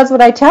long as he does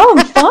what I tell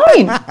him,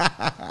 fine.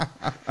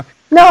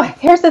 No,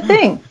 here's the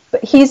thing.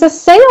 But he's a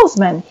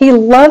salesman. He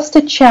loves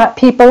to chat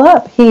people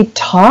up. He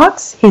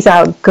talks. He's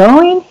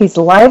outgoing. He's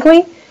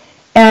lively.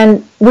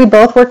 And we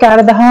both work out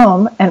of the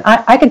home. And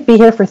I could be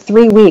here for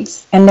 3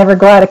 weeks and never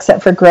go out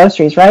except for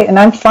groceries, right? And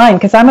I'm fine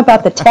because I'm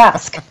about the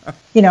task,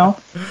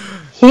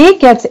 He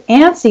gets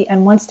antsy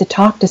and wants to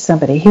talk to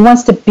somebody. He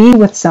wants to be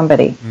with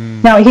somebody.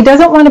 Now, he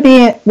doesn't want to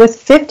be with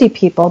 50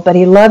 people, but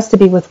he loves to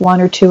be with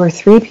 1 or 2 or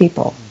 3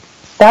 people.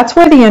 That's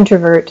where the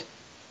introvert,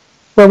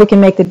 where we can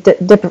make the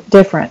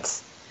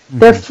difference.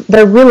 Mm-hmm.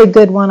 They're really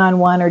good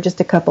one-on-one or just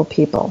a couple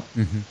people.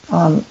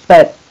 Mm-hmm.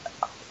 But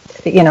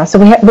so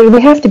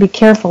we have to be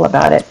careful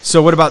about it.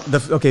 So what about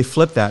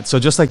flip that. So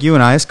just like you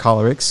and I as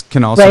cholerics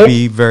can also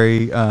be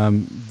very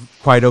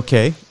quite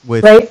okay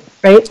with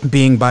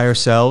being by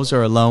ourselves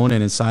or alone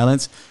and in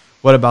silence.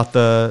 What about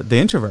the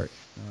introvert?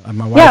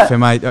 My wife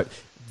and I,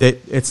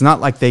 it's not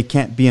like they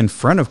can't be in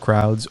front of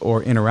crowds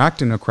or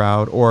interact in a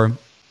crowd, or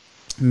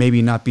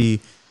maybe not be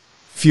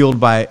fueled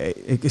by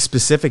a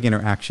specific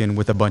interaction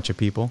with a bunch of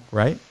people,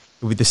 right?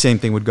 The same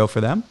thing would go for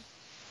them.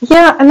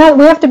 Yeah, and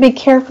we have to be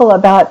careful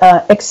about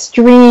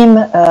extreme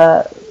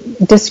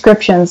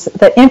descriptions.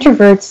 The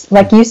introverts,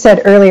 like you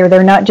said earlier,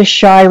 they're not just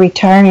shy,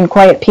 retiring,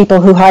 quiet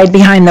people who hide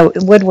behind the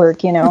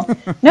woodwork,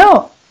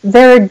 No,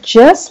 they're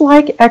just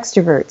like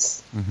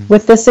extroverts,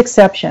 with this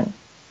exception.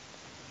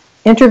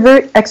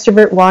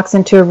 Extrovert walks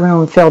into a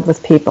room filled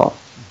with people.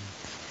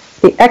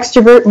 The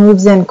extrovert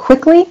moves in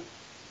quickly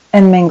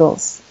and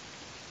mingles.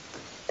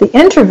 The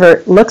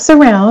introvert looks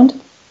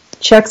around,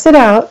 checks it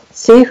out,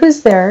 see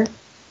who's there,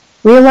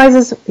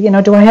 realizes,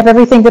 do I have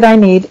everything that I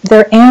need?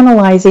 They're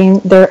analyzing,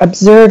 they're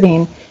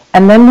observing,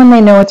 and then when they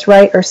know it's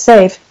right or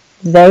safe,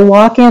 they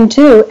walk in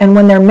too, and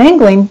when they're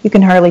mingling, you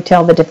can hardly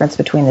tell the difference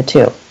between the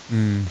two.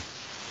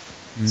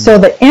 So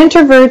the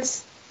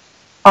introverts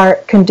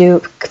can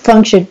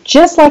function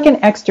just like an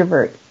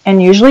extrovert,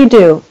 and usually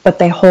do, but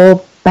they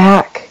hold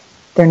back.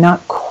 They're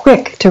not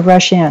quick to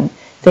rush in.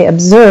 They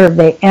observe,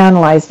 they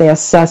analyze, they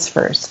assess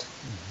first.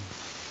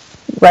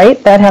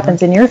 Right? That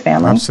happens in your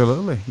family.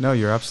 Absolutely. No,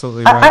 you're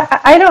absolutely right.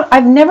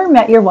 I've never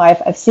met your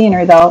wife. I've seen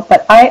her though,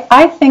 but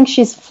I think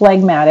she's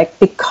phlegmatic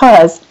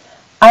because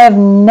I have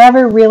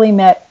never really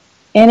met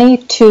any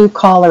two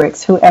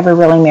cholerics who ever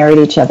really married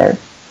each other.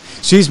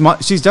 She's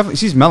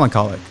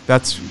melancholic.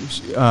 That's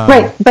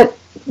right, but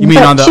you mean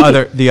on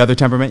the other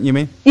temperament, you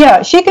mean?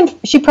 Yeah,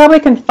 she probably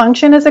can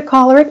function as a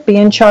choleric, be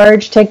in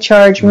charge, take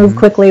charge, move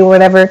quickly or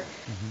whatever,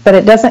 but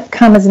it doesn't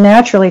come as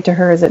naturally to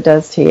her as it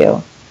does to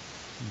you.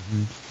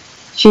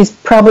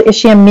 Is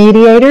she a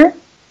mediator?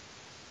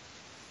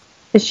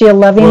 Is she a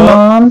loving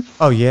mom?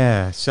 Oh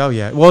yeah,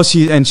 Well,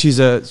 she's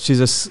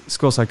a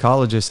school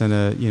psychologist and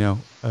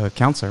a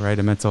counselor, right?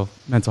 A mental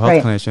health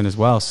clinician as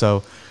well.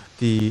 So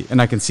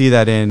and I can see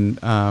that in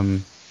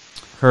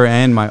her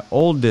and my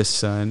oldest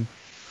son,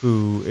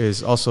 who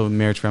is also in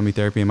marriage family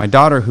therapy, and my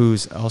daughter,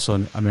 who's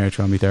also a marriage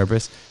family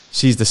therapist.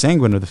 She's the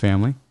sanguine of the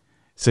family,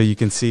 so you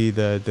can see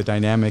the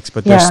dynamics.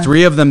 But there's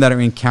three of them that are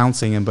in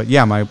counseling, but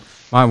my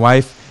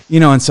wife.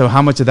 And so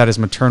how much of that is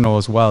maternal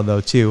as well, though,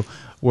 too,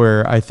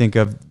 where I think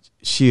of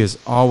she is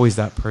always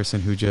that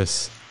person who I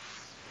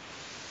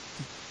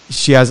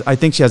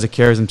think she has a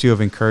charism, too,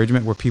 of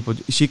encouragement where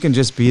she can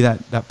just be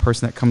that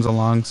person that comes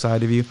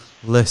alongside of you,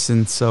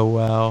 listens so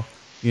well,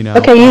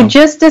 Okay, you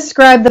just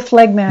described the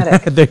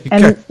phlegmatic.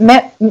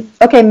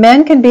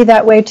 Men can be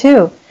that way,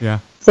 too. Yeah.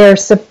 They're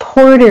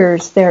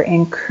supporters, they're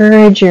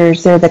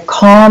encouragers, they're the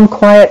calm,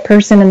 quiet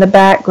person in the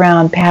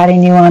background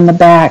patting you on the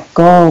back.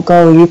 Go,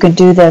 you can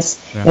do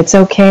this. Yeah. It's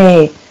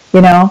okay,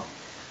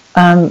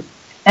 and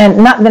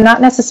they're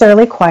not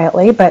necessarily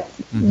quietly, but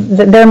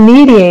they're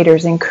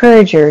mediators,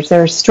 encouragers,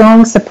 they're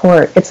strong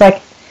support. It's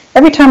like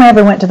every time I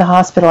ever went to the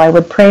hospital, I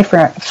would pray for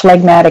a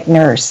phlegmatic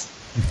nurse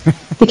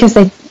because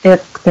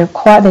they're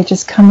quiet. They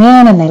just come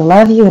in and they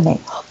love you and they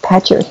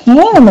pat your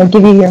hand and they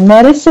give you your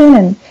medicine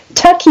and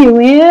tuck you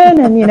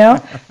in, and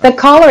the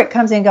choleric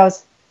comes in and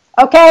goes,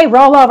 okay,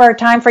 roll over,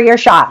 time for your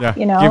shot. Yeah.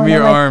 Give me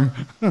your arm.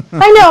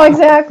 I know,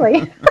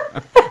 exactly.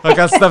 I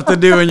got stuff to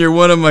do, and you're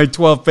one of my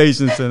 12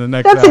 patients in the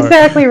next hour. That's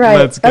exactly right.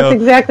 Let's go. That's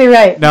exactly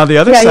right. Now the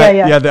other side,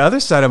 the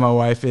other side of my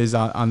wife is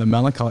on the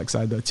melancholic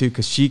side though too,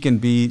 because she can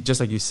be just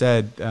like you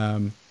said,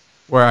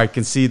 where I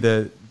can see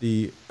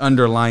the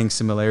underlying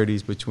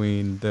similarities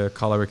between the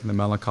choleric and the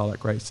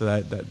melancholic, right? So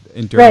that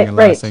enduring and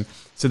lasting.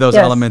 So those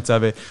elements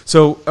of it.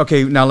 So,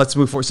 okay, now let's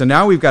move forward. So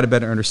now we've got a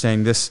better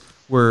understanding this.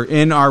 We're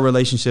in our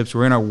relationships.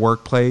 We're in our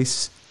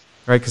workplace,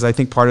 right? Because I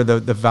think part of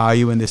the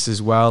value in this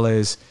as well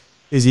is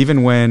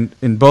even when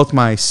in both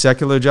my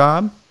secular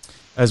job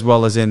as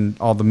well as in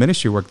all the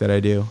ministry work that I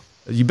do,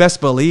 you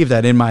best believe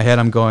that in my head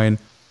I'm going,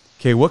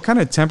 okay, what kind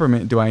of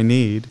temperament do I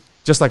need?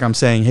 Just like I'm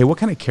saying, hey, what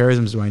kind of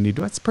charisms do I need?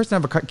 Do this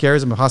person have a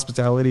charism of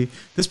hospitality?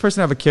 This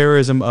person have a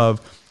charism of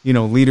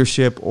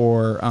leadership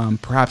or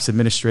perhaps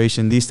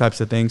administration, these types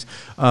of things.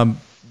 It's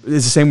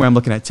the same way I'm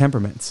looking at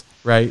temperaments,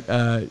 right?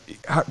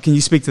 Can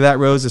you speak to that,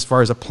 Rose, as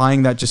far as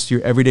applying that just to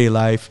your everyday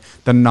life,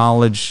 the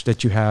knowledge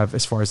that you have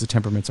as far as the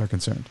temperaments are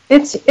concerned?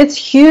 It's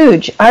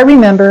huge. I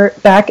remember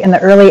back in the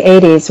early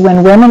 80s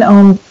when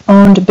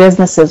women-owned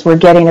businesses were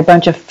getting a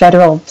bunch of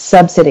federal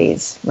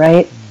subsidies,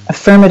 right?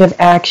 Affirmative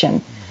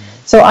action.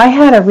 So I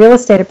had a real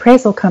estate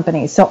appraisal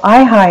company. So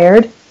I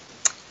hired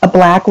a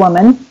black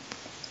woman,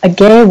 a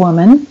gay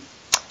woman,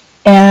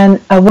 and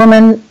a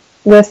woman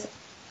with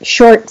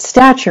short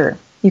stature.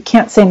 You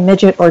can't say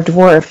midget or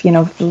dwarf,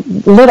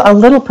 a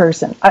little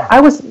person. I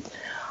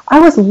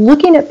was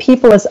looking at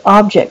people as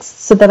objects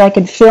so that I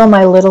could fill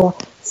my little,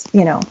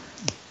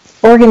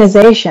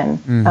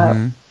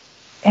 organization.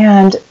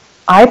 And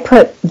I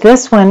put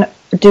this one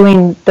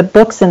doing the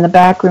books in the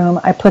back room.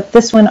 I put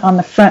this one on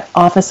the front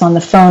office on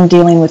the phone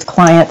dealing with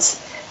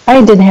clients.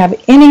 I didn't have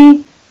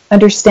any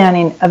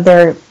understanding of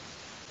their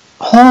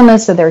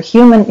wholeness, of their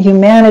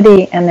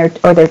humanity, and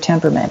their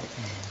temperament,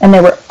 and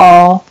they were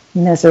all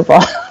miserable.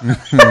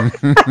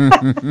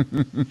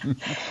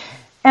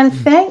 And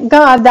thank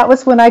God that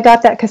was when I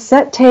got that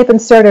cassette tape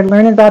and started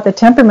learning about the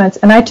temperaments.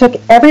 And I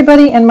took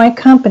everybody in my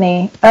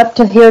company up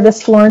to hear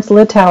this Florence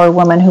Littauer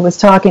woman who was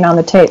talking on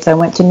the tapes. I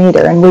went to meet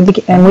her, and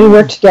we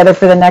worked together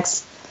for the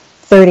next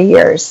 30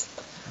 years.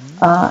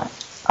 But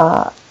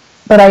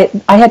I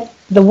had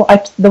the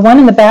one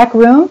in the back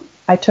room.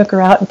 I took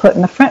her out and put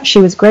in the front. She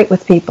was great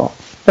with people.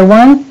 The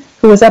one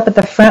who was up at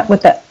the front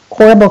with the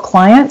horrible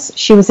clients,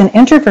 she was an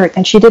introvert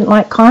and she didn't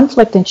like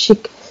conflict, and she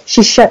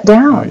shut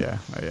down. Oh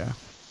yeah.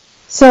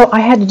 So I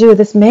had to do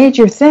this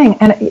major thing,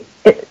 and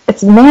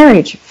it's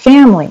marriage,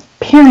 family,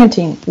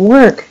 parenting,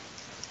 work.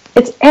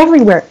 It's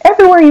everywhere.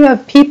 Everywhere you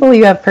have people,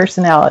 you have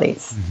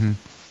personalities. And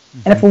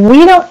if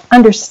we don't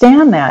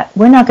understand that,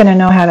 we're not going to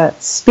know how to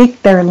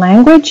speak their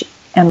language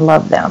and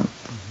love them.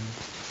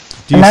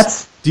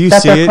 Do you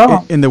see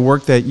it in the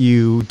work that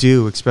you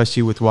do,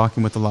 especially with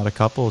walking with a lot of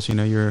couples?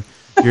 You're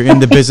you're in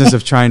the business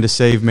of trying to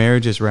save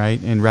marriages, right?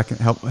 And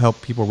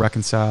help people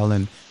reconcile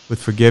and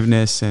with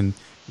forgiveness and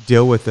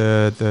deal with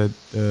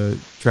the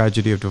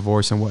tragedy of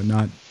divorce and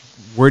whatnot.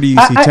 Where do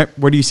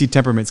you see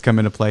temperaments come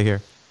into play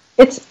here?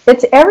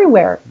 It's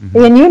everywhere,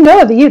 and you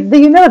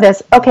know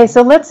this. Okay,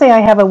 so let's say I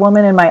have a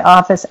woman in my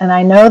office, and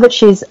I know that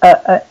she's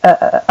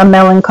a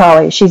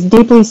melancholy. She's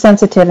deeply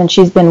sensitive, and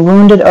she's been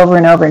wounded over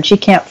and over, and she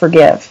can't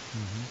forgive.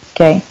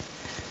 Okay,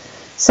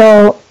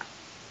 so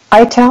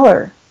I tell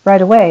her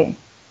right away.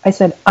 I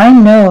said, I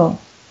know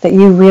that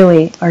you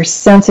really are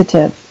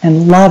sensitive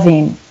and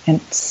loving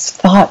and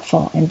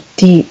thoughtful and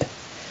deep.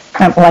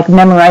 I'm like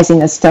memorizing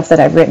this stuff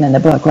that I've written in the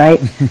book, right?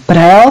 But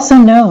I also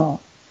know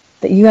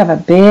that you have a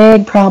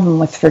big problem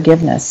with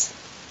forgiveness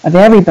of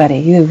everybody.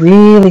 You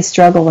really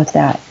struggle with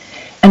that.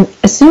 And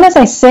as soon as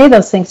I say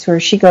those things to her,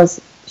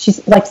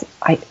 she's like,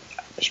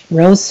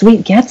 Rose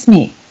Sweet gets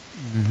me.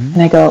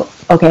 And I go,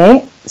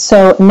 okay,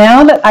 so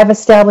now that I've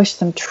established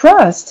some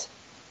trust,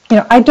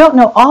 I don't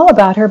know all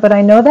about her, but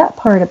I know that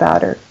part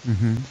about her.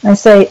 I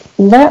say,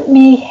 let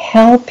me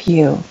help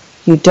you.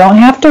 You don't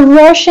have to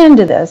rush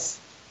into this.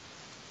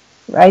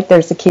 Right?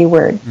 There's the key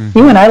word.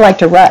 You and I like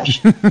to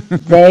rush.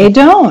 They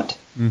don't.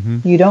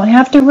 You don't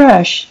have to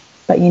rush,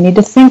 but you need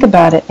to think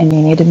about it and you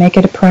need to make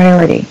it a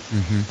priority.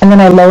 And then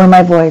I lower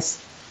my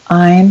voice.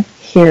 I'm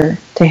here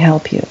to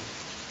help you.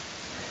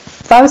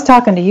 If I was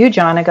talking to you,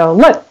 John, I go,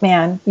 look,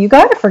 man, you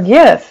got to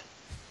forgive.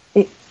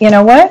 You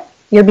know what?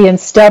 You're being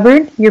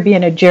stubborn. You're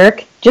being a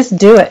jerk. Just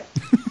do it.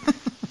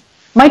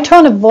 My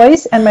tone of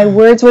voice and my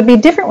words would be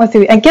different with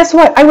you. And guess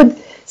what?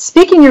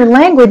 Speaking your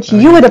language,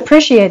 you would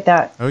appreciate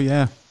that. Oh,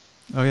 yeah.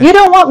 You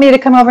don't want me to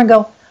come over and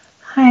go,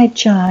 hi,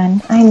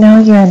 John, I know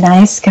you're a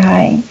nice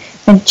guy,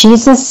 and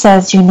Jesus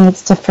says you need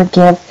to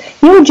forgive.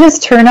 You would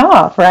just turn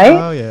off, right?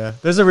 Oh, yeah.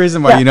 There's a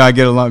reason why, I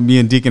get along. Me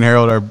and Deacon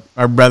Harold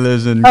are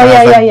brothers. And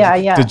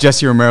the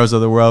Jesse Romeros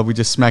of the world. We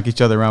just smack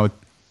each other around with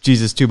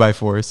Jesus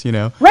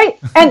 2x4s, Right.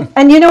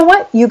 And you know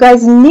what? You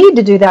guys need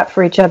to do that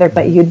for each other,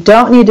 but you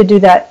don't need to do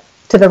that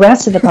to the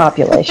rest of the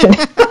population.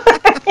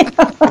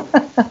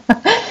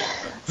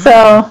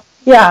 So,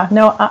 yeah,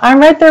 no, I'm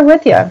right there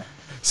with you.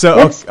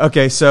 So,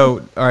 okay,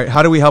 so, all right,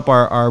 how do we help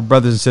our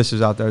brothers and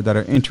sisters out there that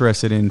are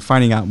interested in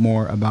finding out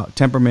more about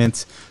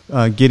temperaments,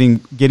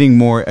 getting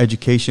more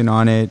education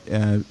on it,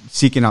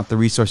 seeking out the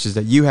resources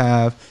that you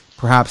have?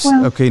 Perhaps,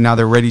 now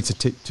they're ready to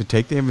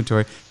take the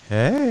inventory.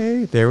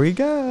 Hey, there we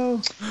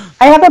go.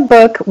 I have a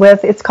book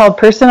it's called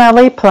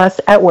Personality Plus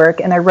at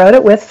Work, and I wrote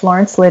it with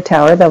Florence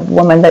Littauer, the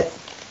woman that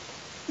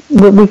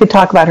we could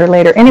talk about her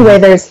later. Anyway,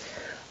 there's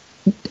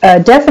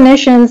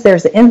definitions,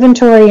 there's the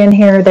inventory in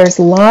here, there's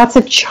lots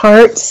of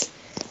charts.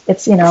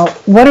 It's,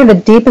 what are the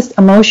deepest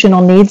emotional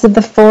needs of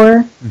the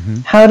four?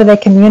 How do they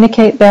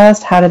communicate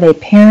best? How do they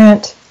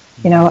parent,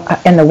 in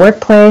the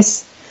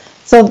workplace?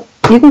 So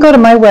you can go to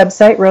my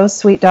website,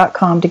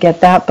 rosesweet.com, to get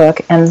that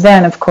book. And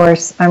then, of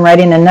course, I'm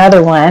writing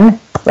another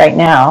one right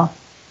now.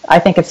 I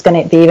think it's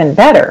going to be even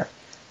better.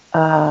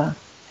 And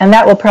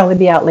that will probably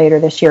be out later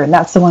this year. And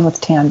that's the one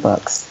with 10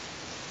 books.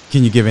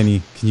 Can you give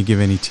any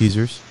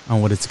teasers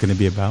on what it's going to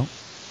be about?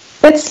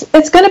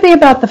 It's going to be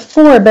about the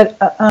four, but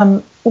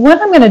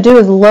what I'm going to do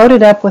is load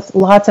it up with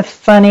lots of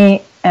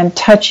funny and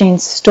touching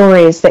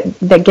stories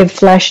that give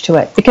flesh to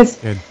it. Because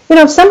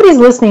if somebody's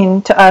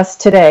listening to us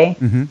today,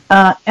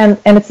 and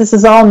if this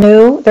is all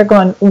new, they're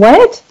going,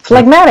 "What?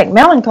 Phlegmatic,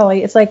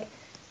 melancholy?" It's like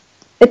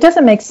it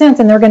doesn't make sense,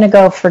 and they're going to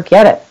go,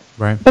 "Forget it."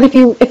 Right. But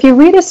if you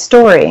read a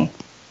story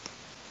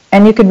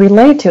and you could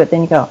relate to it,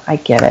 then you go, "I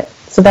get it."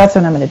 So that's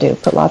what I'm going to do.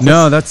 Put lots.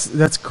 No,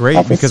 that's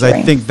great, because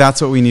I think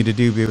that's what we need to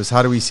do. Because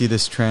how do we see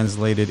this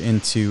translated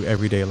into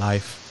everyday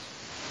life?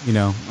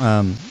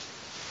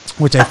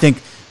 Which I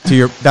think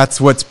that's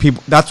what's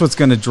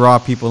going to draw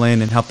people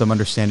in and help them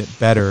understand it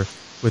better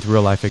with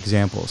real life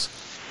examples.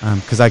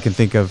 Because I can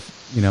think of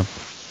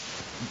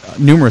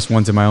numerous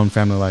ones in my own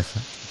family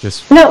life,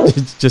 just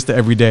the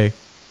everyday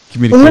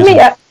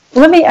communication.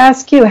 Let me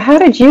ask you, how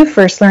did you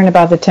first learn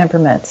about the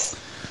temperaments?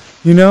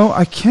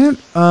 I can't.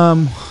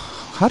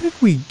 How did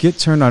we get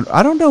turned on?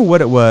 I don't know what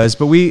it was,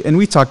 but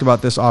we talked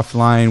about this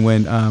offline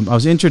when I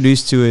was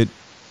introduced to it,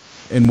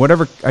 and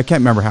whatever, I can't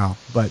remember how,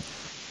 but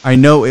I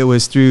know it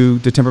was through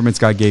The Temperaments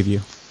God Gave You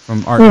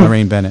from Art and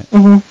Lorraine Bennett.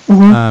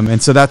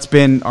 And so that's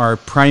been our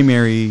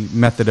primary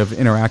method of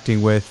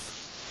interacting with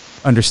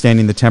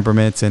understanding the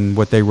temperaments and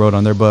what they wrote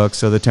on their books.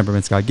 So The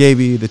Temperaments God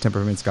Gave You, The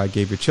Temperaments God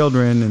Gave Your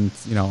Children, and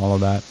all of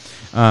that.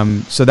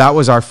 So that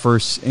was our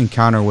first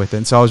encounter with it.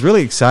 And so I was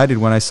really excited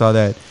when I saw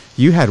that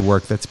you had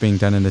work that's being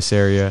done in this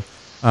area,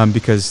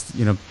 because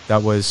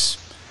that was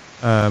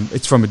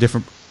it's from a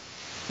different.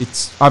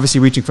 It's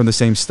obviously reaching from the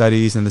same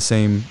studies and the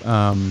same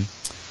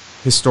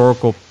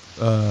historical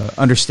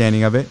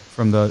understanding of it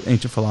from the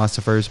ancient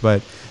philosophers,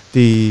 but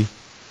for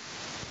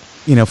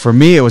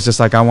me it was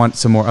just like I want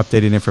some more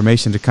updated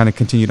information to kind of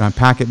continue to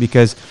unpack it,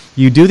 because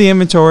you do the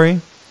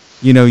inventory,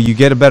 you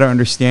get a better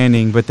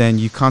understanding, but then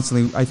I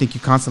think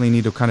you constantly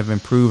need to kind of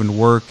improve and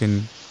work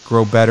and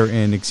grow better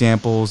in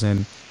examples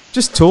and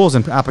just tools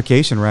and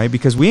application, right?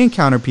 Because we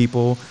encounter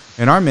people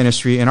in our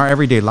ministry, in our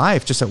everyday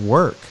life, just at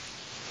work.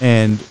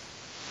 And,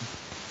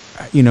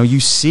 you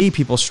see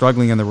people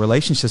struggling in the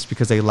relationships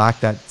because they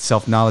lack that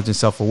self-knowledge and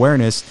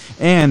self-awareness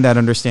and that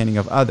understanding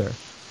of other.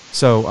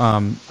 So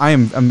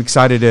I'm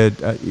excited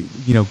to,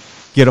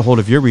 get a hold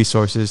of your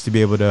resources to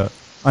be able to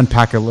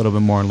unpack it a little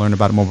bit more and learn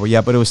about it more.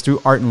 But it was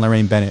through Art and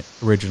Lorraine Bennett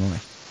originally.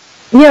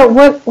 Yeah,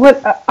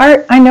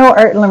 Art? I know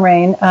Art and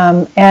Lorraine,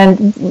 and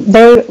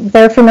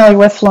they're familiar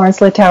with Florence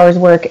Littauer's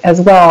work as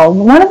well.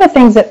 One of the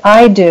things that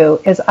I do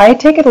is I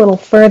take it a little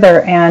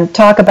further and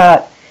talk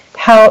about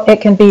how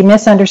it can be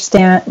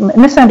misunderstood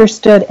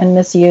and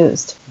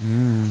misused.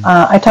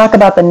 I talk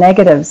about the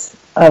negatives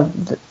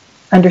of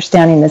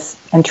understanding this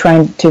and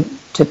trying to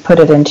put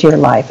it into your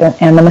life,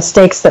 and the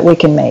mistakes that we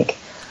can make.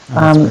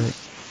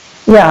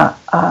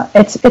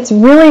 It's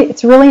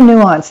really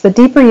nuanced. The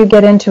deeper you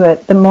get into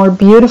it, the more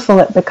beautiful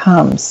it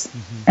becomes,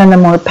 and the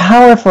more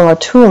powerful a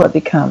tool it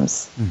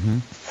becomes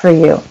for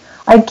you.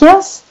 I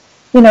guess,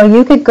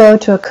 you could go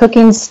to a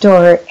cooking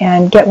store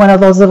and get one of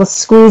those little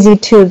squeezy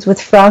tubes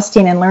with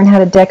frosting and learn how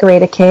to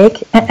decorate a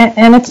cake,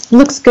 and it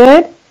looks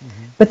good.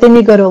 But then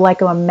you go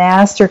to a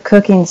master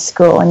cooking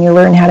school and you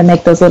learn how to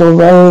make those little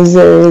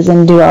roses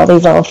and do all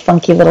these little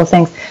funky little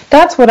things.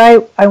 That's what I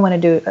want to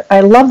do.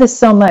 I love this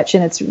so much,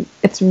 and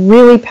it's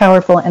really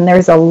powerful, and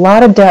there's a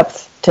lot of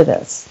depth to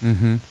this.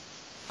 And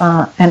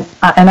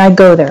I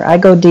go there. I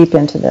go deep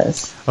into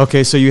this.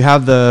 Okay, so you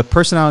have the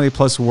Personality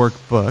Plus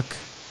Workbook.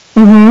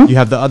 You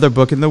have the other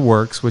book in the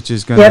works, which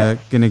is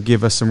gonna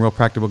give us some real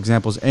practical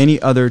examples. Any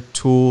other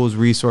tools,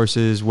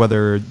 resources,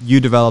 whether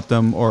you develop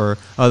them or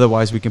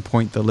otherwise, we can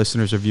point the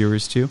listeners or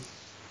viewers to?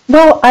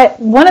 Well,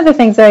 one of the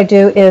things that I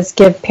do is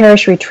give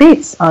parish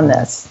retreats on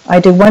this.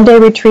 I do one-day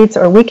retreats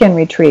or weekend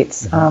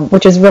retreats,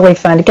 which is really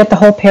fun to get the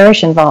whole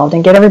parish involved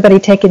and get everybody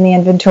taking the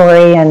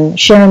inventory and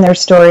sharing their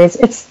stories.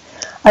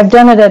 I've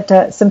done it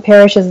at some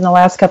parishes in the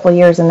last couple of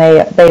years, and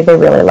they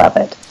really love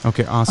it.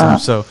 Okay, awesome.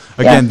 So,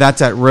 again, that's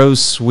at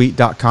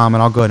rosesweet.com,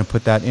 and I'll go ahead and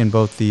put that in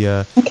both the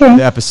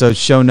episode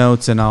show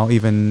notes, and I'll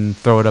even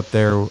throw it up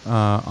there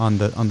on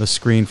the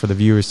screen for the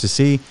viewers to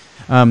see.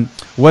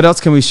 What else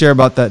can we share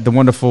about the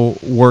wonderful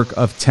work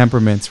of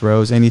Temperaments,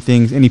 Rose?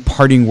 Any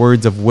parting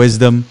words of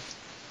wisdom?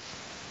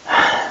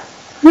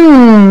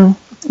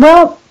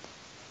 Well,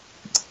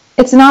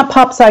 it's not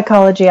pop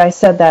psychology, I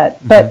said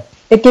that, but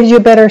it gives you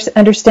a better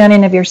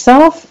understanding of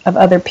yourself, of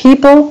other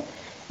people.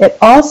 It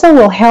also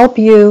will help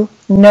you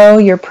know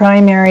your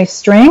primary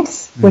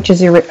strengths, which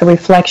is a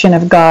reflection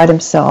of God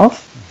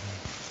himself,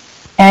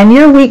 and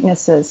your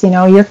weaknesses.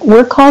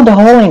 We're called to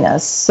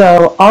holiness,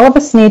 so all of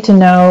us need to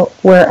know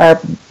where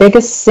our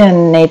biggest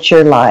sin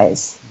nature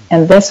lies,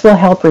 and this will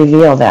help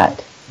reveal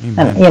that.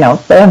 Amen.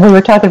 And, we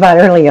were talking about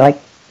earlier,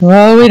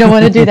 we don't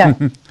want to do that.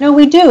 No,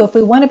 we do. If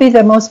we want to be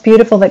the most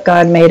beautiful that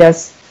God made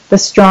us, the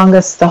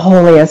strongest, the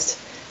holiest,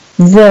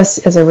 this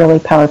is a really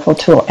powerful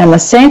tool. And the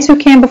saints who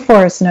came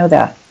before us know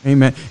that.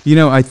 Amen.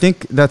 I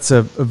think that's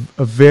a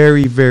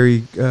very,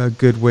 very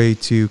good way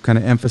to kind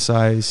of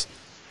emphasize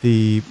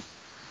the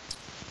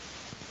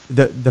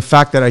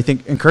fact that I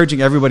think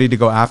encouraging everybody to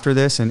go after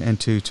this and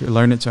to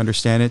learn it, to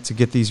understand it, to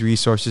get these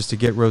resources, to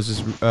get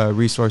Rose's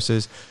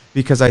resources,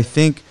 because I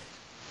think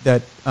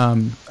that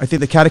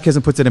the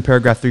Catechism puts it in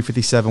paragraph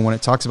 357 when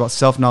it talks about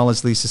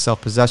self-knowledge leads to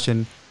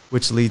self-possession,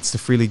 which leads to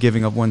freely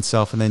giving of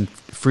oneself and then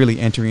freely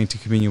entering into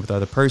communion with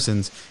other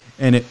persons.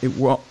 And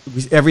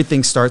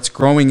everything starts,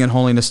 growing in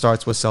holiness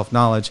starts with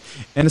self-knowledge.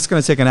 And it's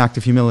going to take an act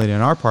of humility on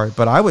our part.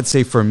 But I would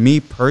say for me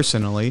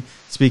personally,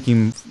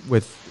 speaking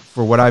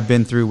for what I've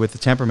been through with the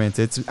Temperaments,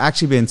 it's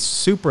actually been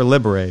super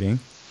liberating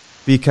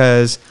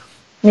because...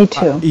 Me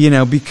too.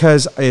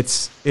 Because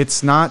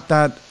it's not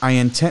that I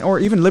intend, or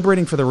even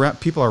liberating for the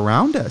people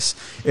around us.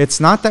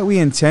 It's not that we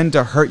intend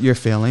to hurt your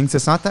feelings.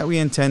 It's not that we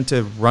intend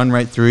to run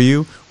right through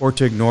you or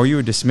to ignore you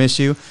or dismiss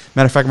you.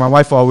 Matter of fact, my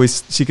wife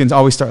she can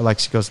always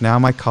start she goes, now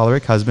my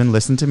choleric husband,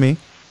 listen to me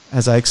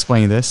as I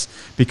explain this,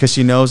 because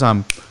she knows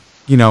I'm,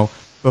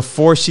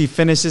 before she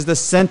finishes the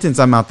sentence,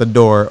 I'm out the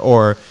door,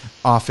 or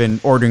often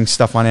ordering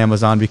stuff on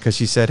Amazon because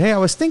she said, hey, I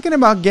was thinking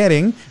about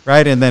getting,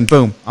 right? And then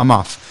boom, I'm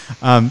off.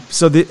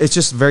 So it's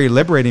just very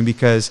liberating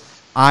because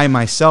I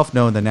myself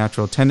know the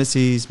natural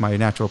tendencies, my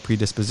natural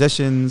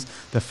predispositions,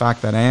 the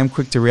fact that I am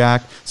quick to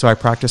react. So I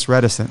practice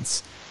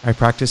reticence. I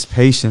practice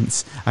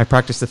patience. I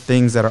practice the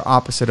things that are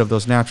opposite of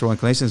those natural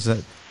inclinations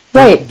that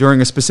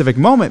during a specific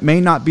moment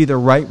may not be the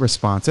right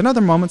response. In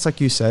other moments,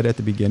 like you said at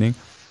the beginning,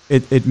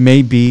 it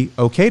may be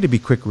okay to be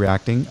quick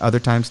reacting. Other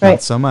times,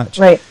 not so much.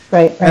 Right.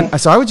 And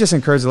so I would just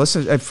encourage the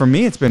listeners. For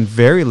me, it's been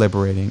very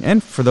liberating,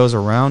 and for those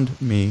around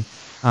me,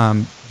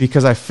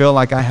 because I feel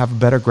like I have a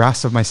better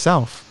grasp of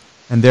myself,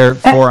 and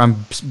therefore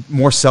I'm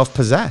more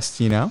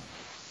self-possessed.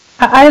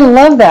 I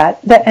love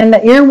that. And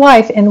that your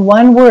wife, in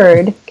one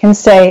word, can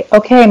say,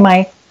 "Okay,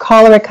 my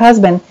choleric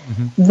husband,"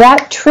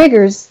 that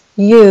triggers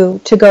you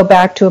to go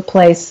back to a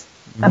place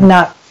of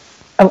not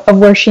of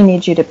where she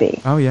needs you to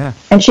be. Oh yeah.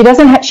 And she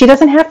doesn't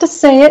have to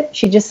say it.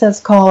 She just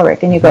says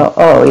choleric, and you go,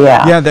 oh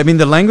yeah. Yeah, I mean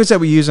the language that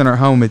we use in our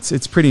home,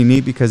 it's pretty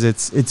neat because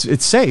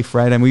it's safe,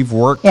 right? And we've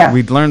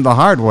learned the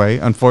hard way,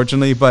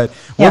 unfortunately, but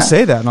we'll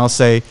say that, and I'll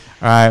say,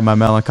 all right, my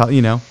melancholy,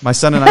 my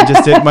son and I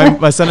just did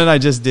my son and I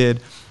just did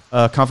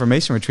a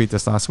confirmation retreat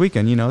this last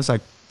weekend. It's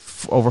like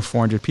over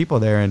 400 people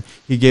there, and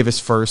he gave his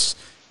first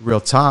real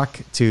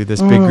talk to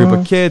this big group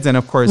of kids, and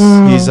of course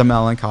he's a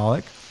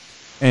melancholic.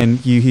 And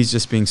he's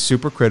just being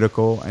super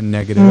critical and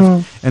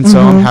negative. And so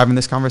I'm having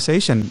this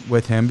conversation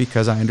with him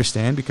because I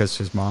understand, because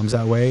his mom's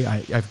that way.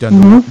 I've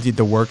done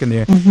the work and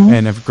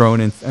have grown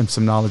in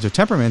some knowledge of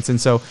temperaments. And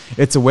so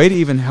it's a way to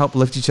even help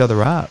lift each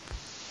other up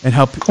and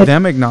help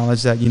them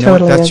acknowledge that,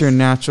 that's your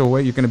natural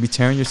way. You're going to be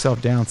tearing yourself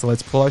down. So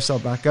let's pull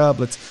ourselves back up.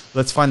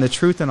 Let's find the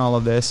truth in all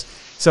of this.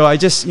 So I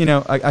just,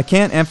 I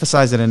can't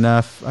emphasize it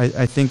enough.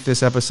 I think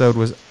this episode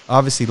was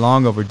obviously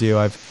long overdue.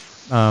 I've,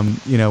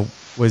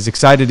 was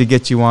excited to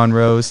get you on,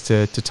 Rose,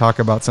 to talk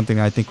about something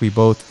I think we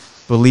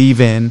both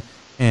believe in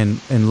and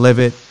live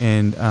it,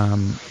 and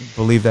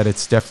believe that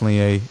it's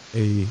definitely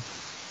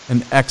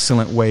an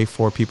excellent way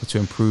for people to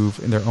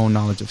improve in their own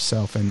knowledge of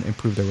self and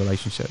improve their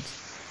relationships.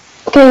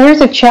 Okay, here's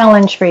a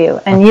challenge for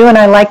you, and you and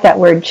I like that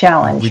word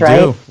challenge,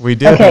 right? We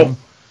do. Okay,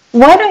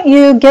 why don't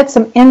you get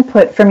some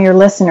input from your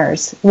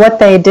listeners, what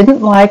they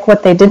didn't like,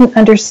 what they didn't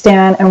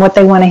understand, and what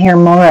they want to hear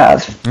more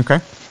of. Okay.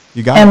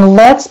 You got it. And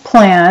let's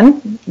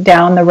plan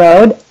down the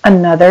road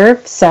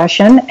another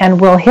session, and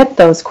we'll hit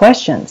those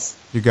questions.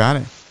 You got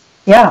it.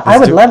 Yeah, I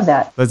would love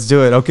that. Let's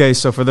do it. Okay,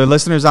 so for the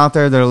listeners out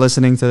there that are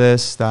listening to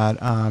this,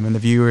 and the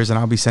viewers, and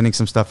I'll be sending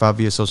some stuff out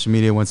via social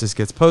media once this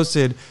gets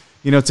posted,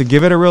 to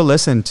give it a real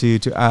listen,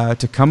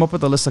 to come up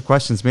with a list of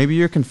questions. Maybe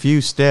you're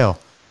confused still,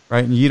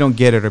 right, and you don't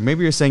get it, or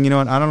maybe you're saying,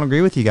 I don't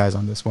agree with you guys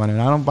on this one,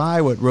 and I don't buy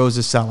what Rose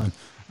is selling.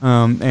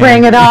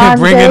 Bring it on.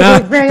 Bring it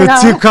on. The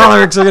two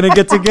cholerics are going to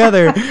get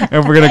together,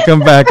 and we're going to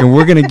come back, and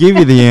we're going to give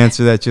you the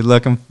answer that you're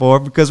looking for,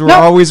 because we're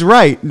always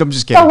right. I'm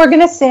just kidding. No, we're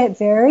going to say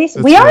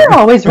it we are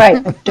always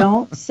right, but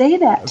don't say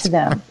that to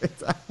them.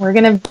 We're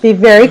going to be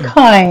very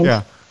kind.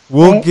 Yeah.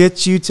 We'll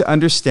get you to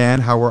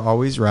understand how we're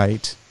always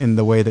right in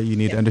the way that you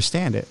need to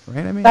understand it,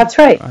 right? I mean, that's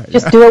right.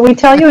 Just do what we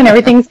tell you, and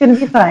everything's going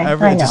to be fine.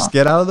 Just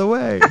get out of the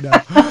way.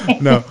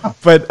 No.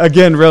 But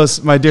again,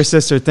 Rose, my dear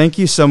sister, thank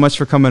you so much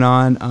for coming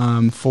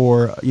on,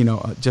 for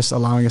just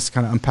allowing us to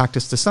kind of unpack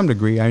this to some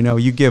degree. I know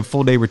you give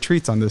full day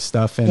retreats on this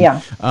stuff,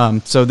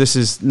 and so this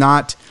is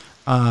not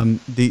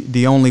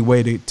the only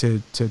way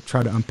to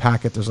try to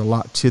unpack it. There's a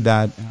lot to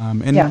that,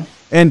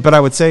 but I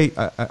would say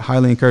I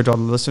highly encourage all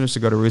the listeners to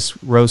go to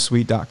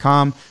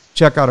rosesweet.com,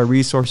 check out our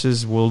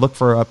resources. We'll look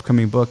for our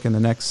upcoming book in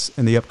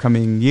the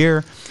upcoming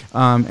year,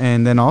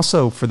 and then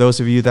also for those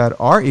of you that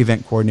are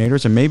event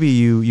coordinators, or maybe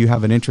you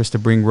have an interest to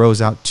bring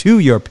Rose out to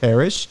your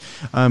parish,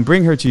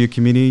 bring her to your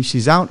community.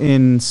 She's out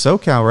in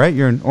SoCal, right?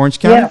 You're in Orange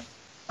County.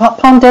 Yeah,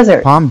 Palm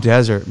Desert. Palm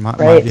Desert,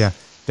 right?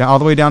 All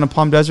the way down to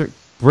Palm Desert.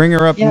 Bring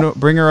her up,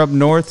 bring her up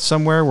north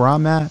somewhere where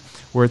I'm at,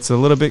 where it's a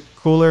little bit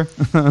cooler,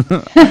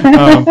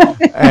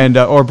 and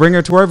or bring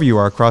her to wherever you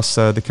are across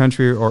the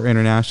country or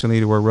internationally,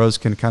 to where Rose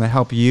can kind of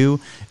help you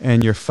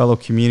and your fellow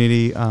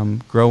community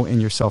grow in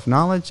your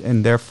self-knowledge,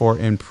 and therefore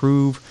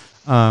improve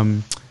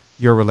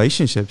your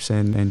relationships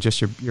and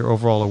just your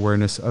overall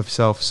awareness of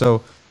self.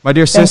 So, my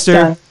dear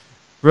sister,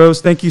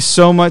 Rose, thank you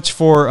so much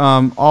for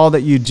all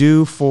that you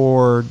do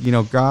for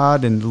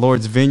God and the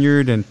Lord's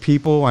Vineyard and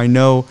people. I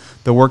know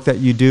the work that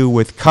you do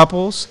with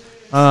couples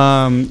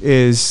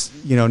is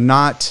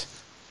not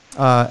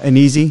an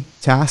easy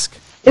task.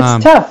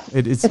 It's tough.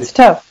 It's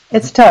tough.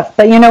 It's tough.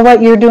 But you know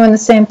what? You're doing the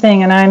same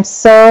thing, and I'm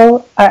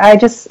so I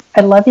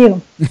love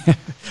you.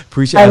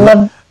 Appreciate.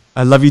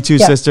 I love you too,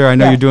 sister. I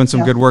know you're doing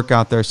some good work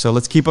out there. So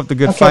let's keep up the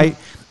good fight.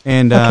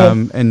 And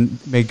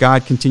may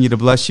God continue to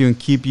bless you and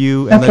keep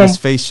you, and let His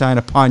face shine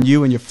upon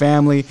you and your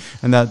family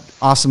and that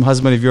awesome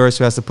husband of yours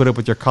who has to put up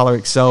with your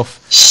choleric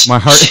self. My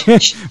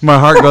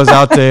heart goes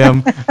out to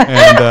him.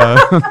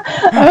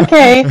 And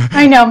okay,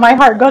 I know my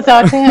heart goes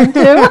out to him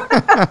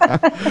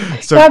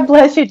too. So, God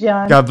bless you,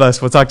 John. God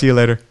bless. We'll talk to you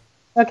later.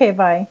 Okay,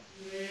 bye.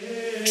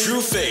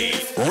 True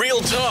faith, real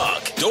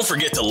talk. Don't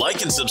forget to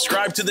like and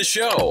subscribe to the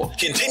show.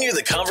 Continue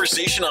the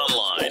conversation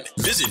online.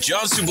 Visit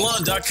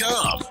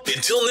johnsablan.com.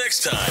 Until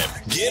next time,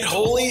 get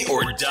holy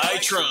or die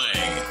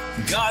trying.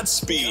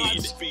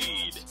 Godspeed.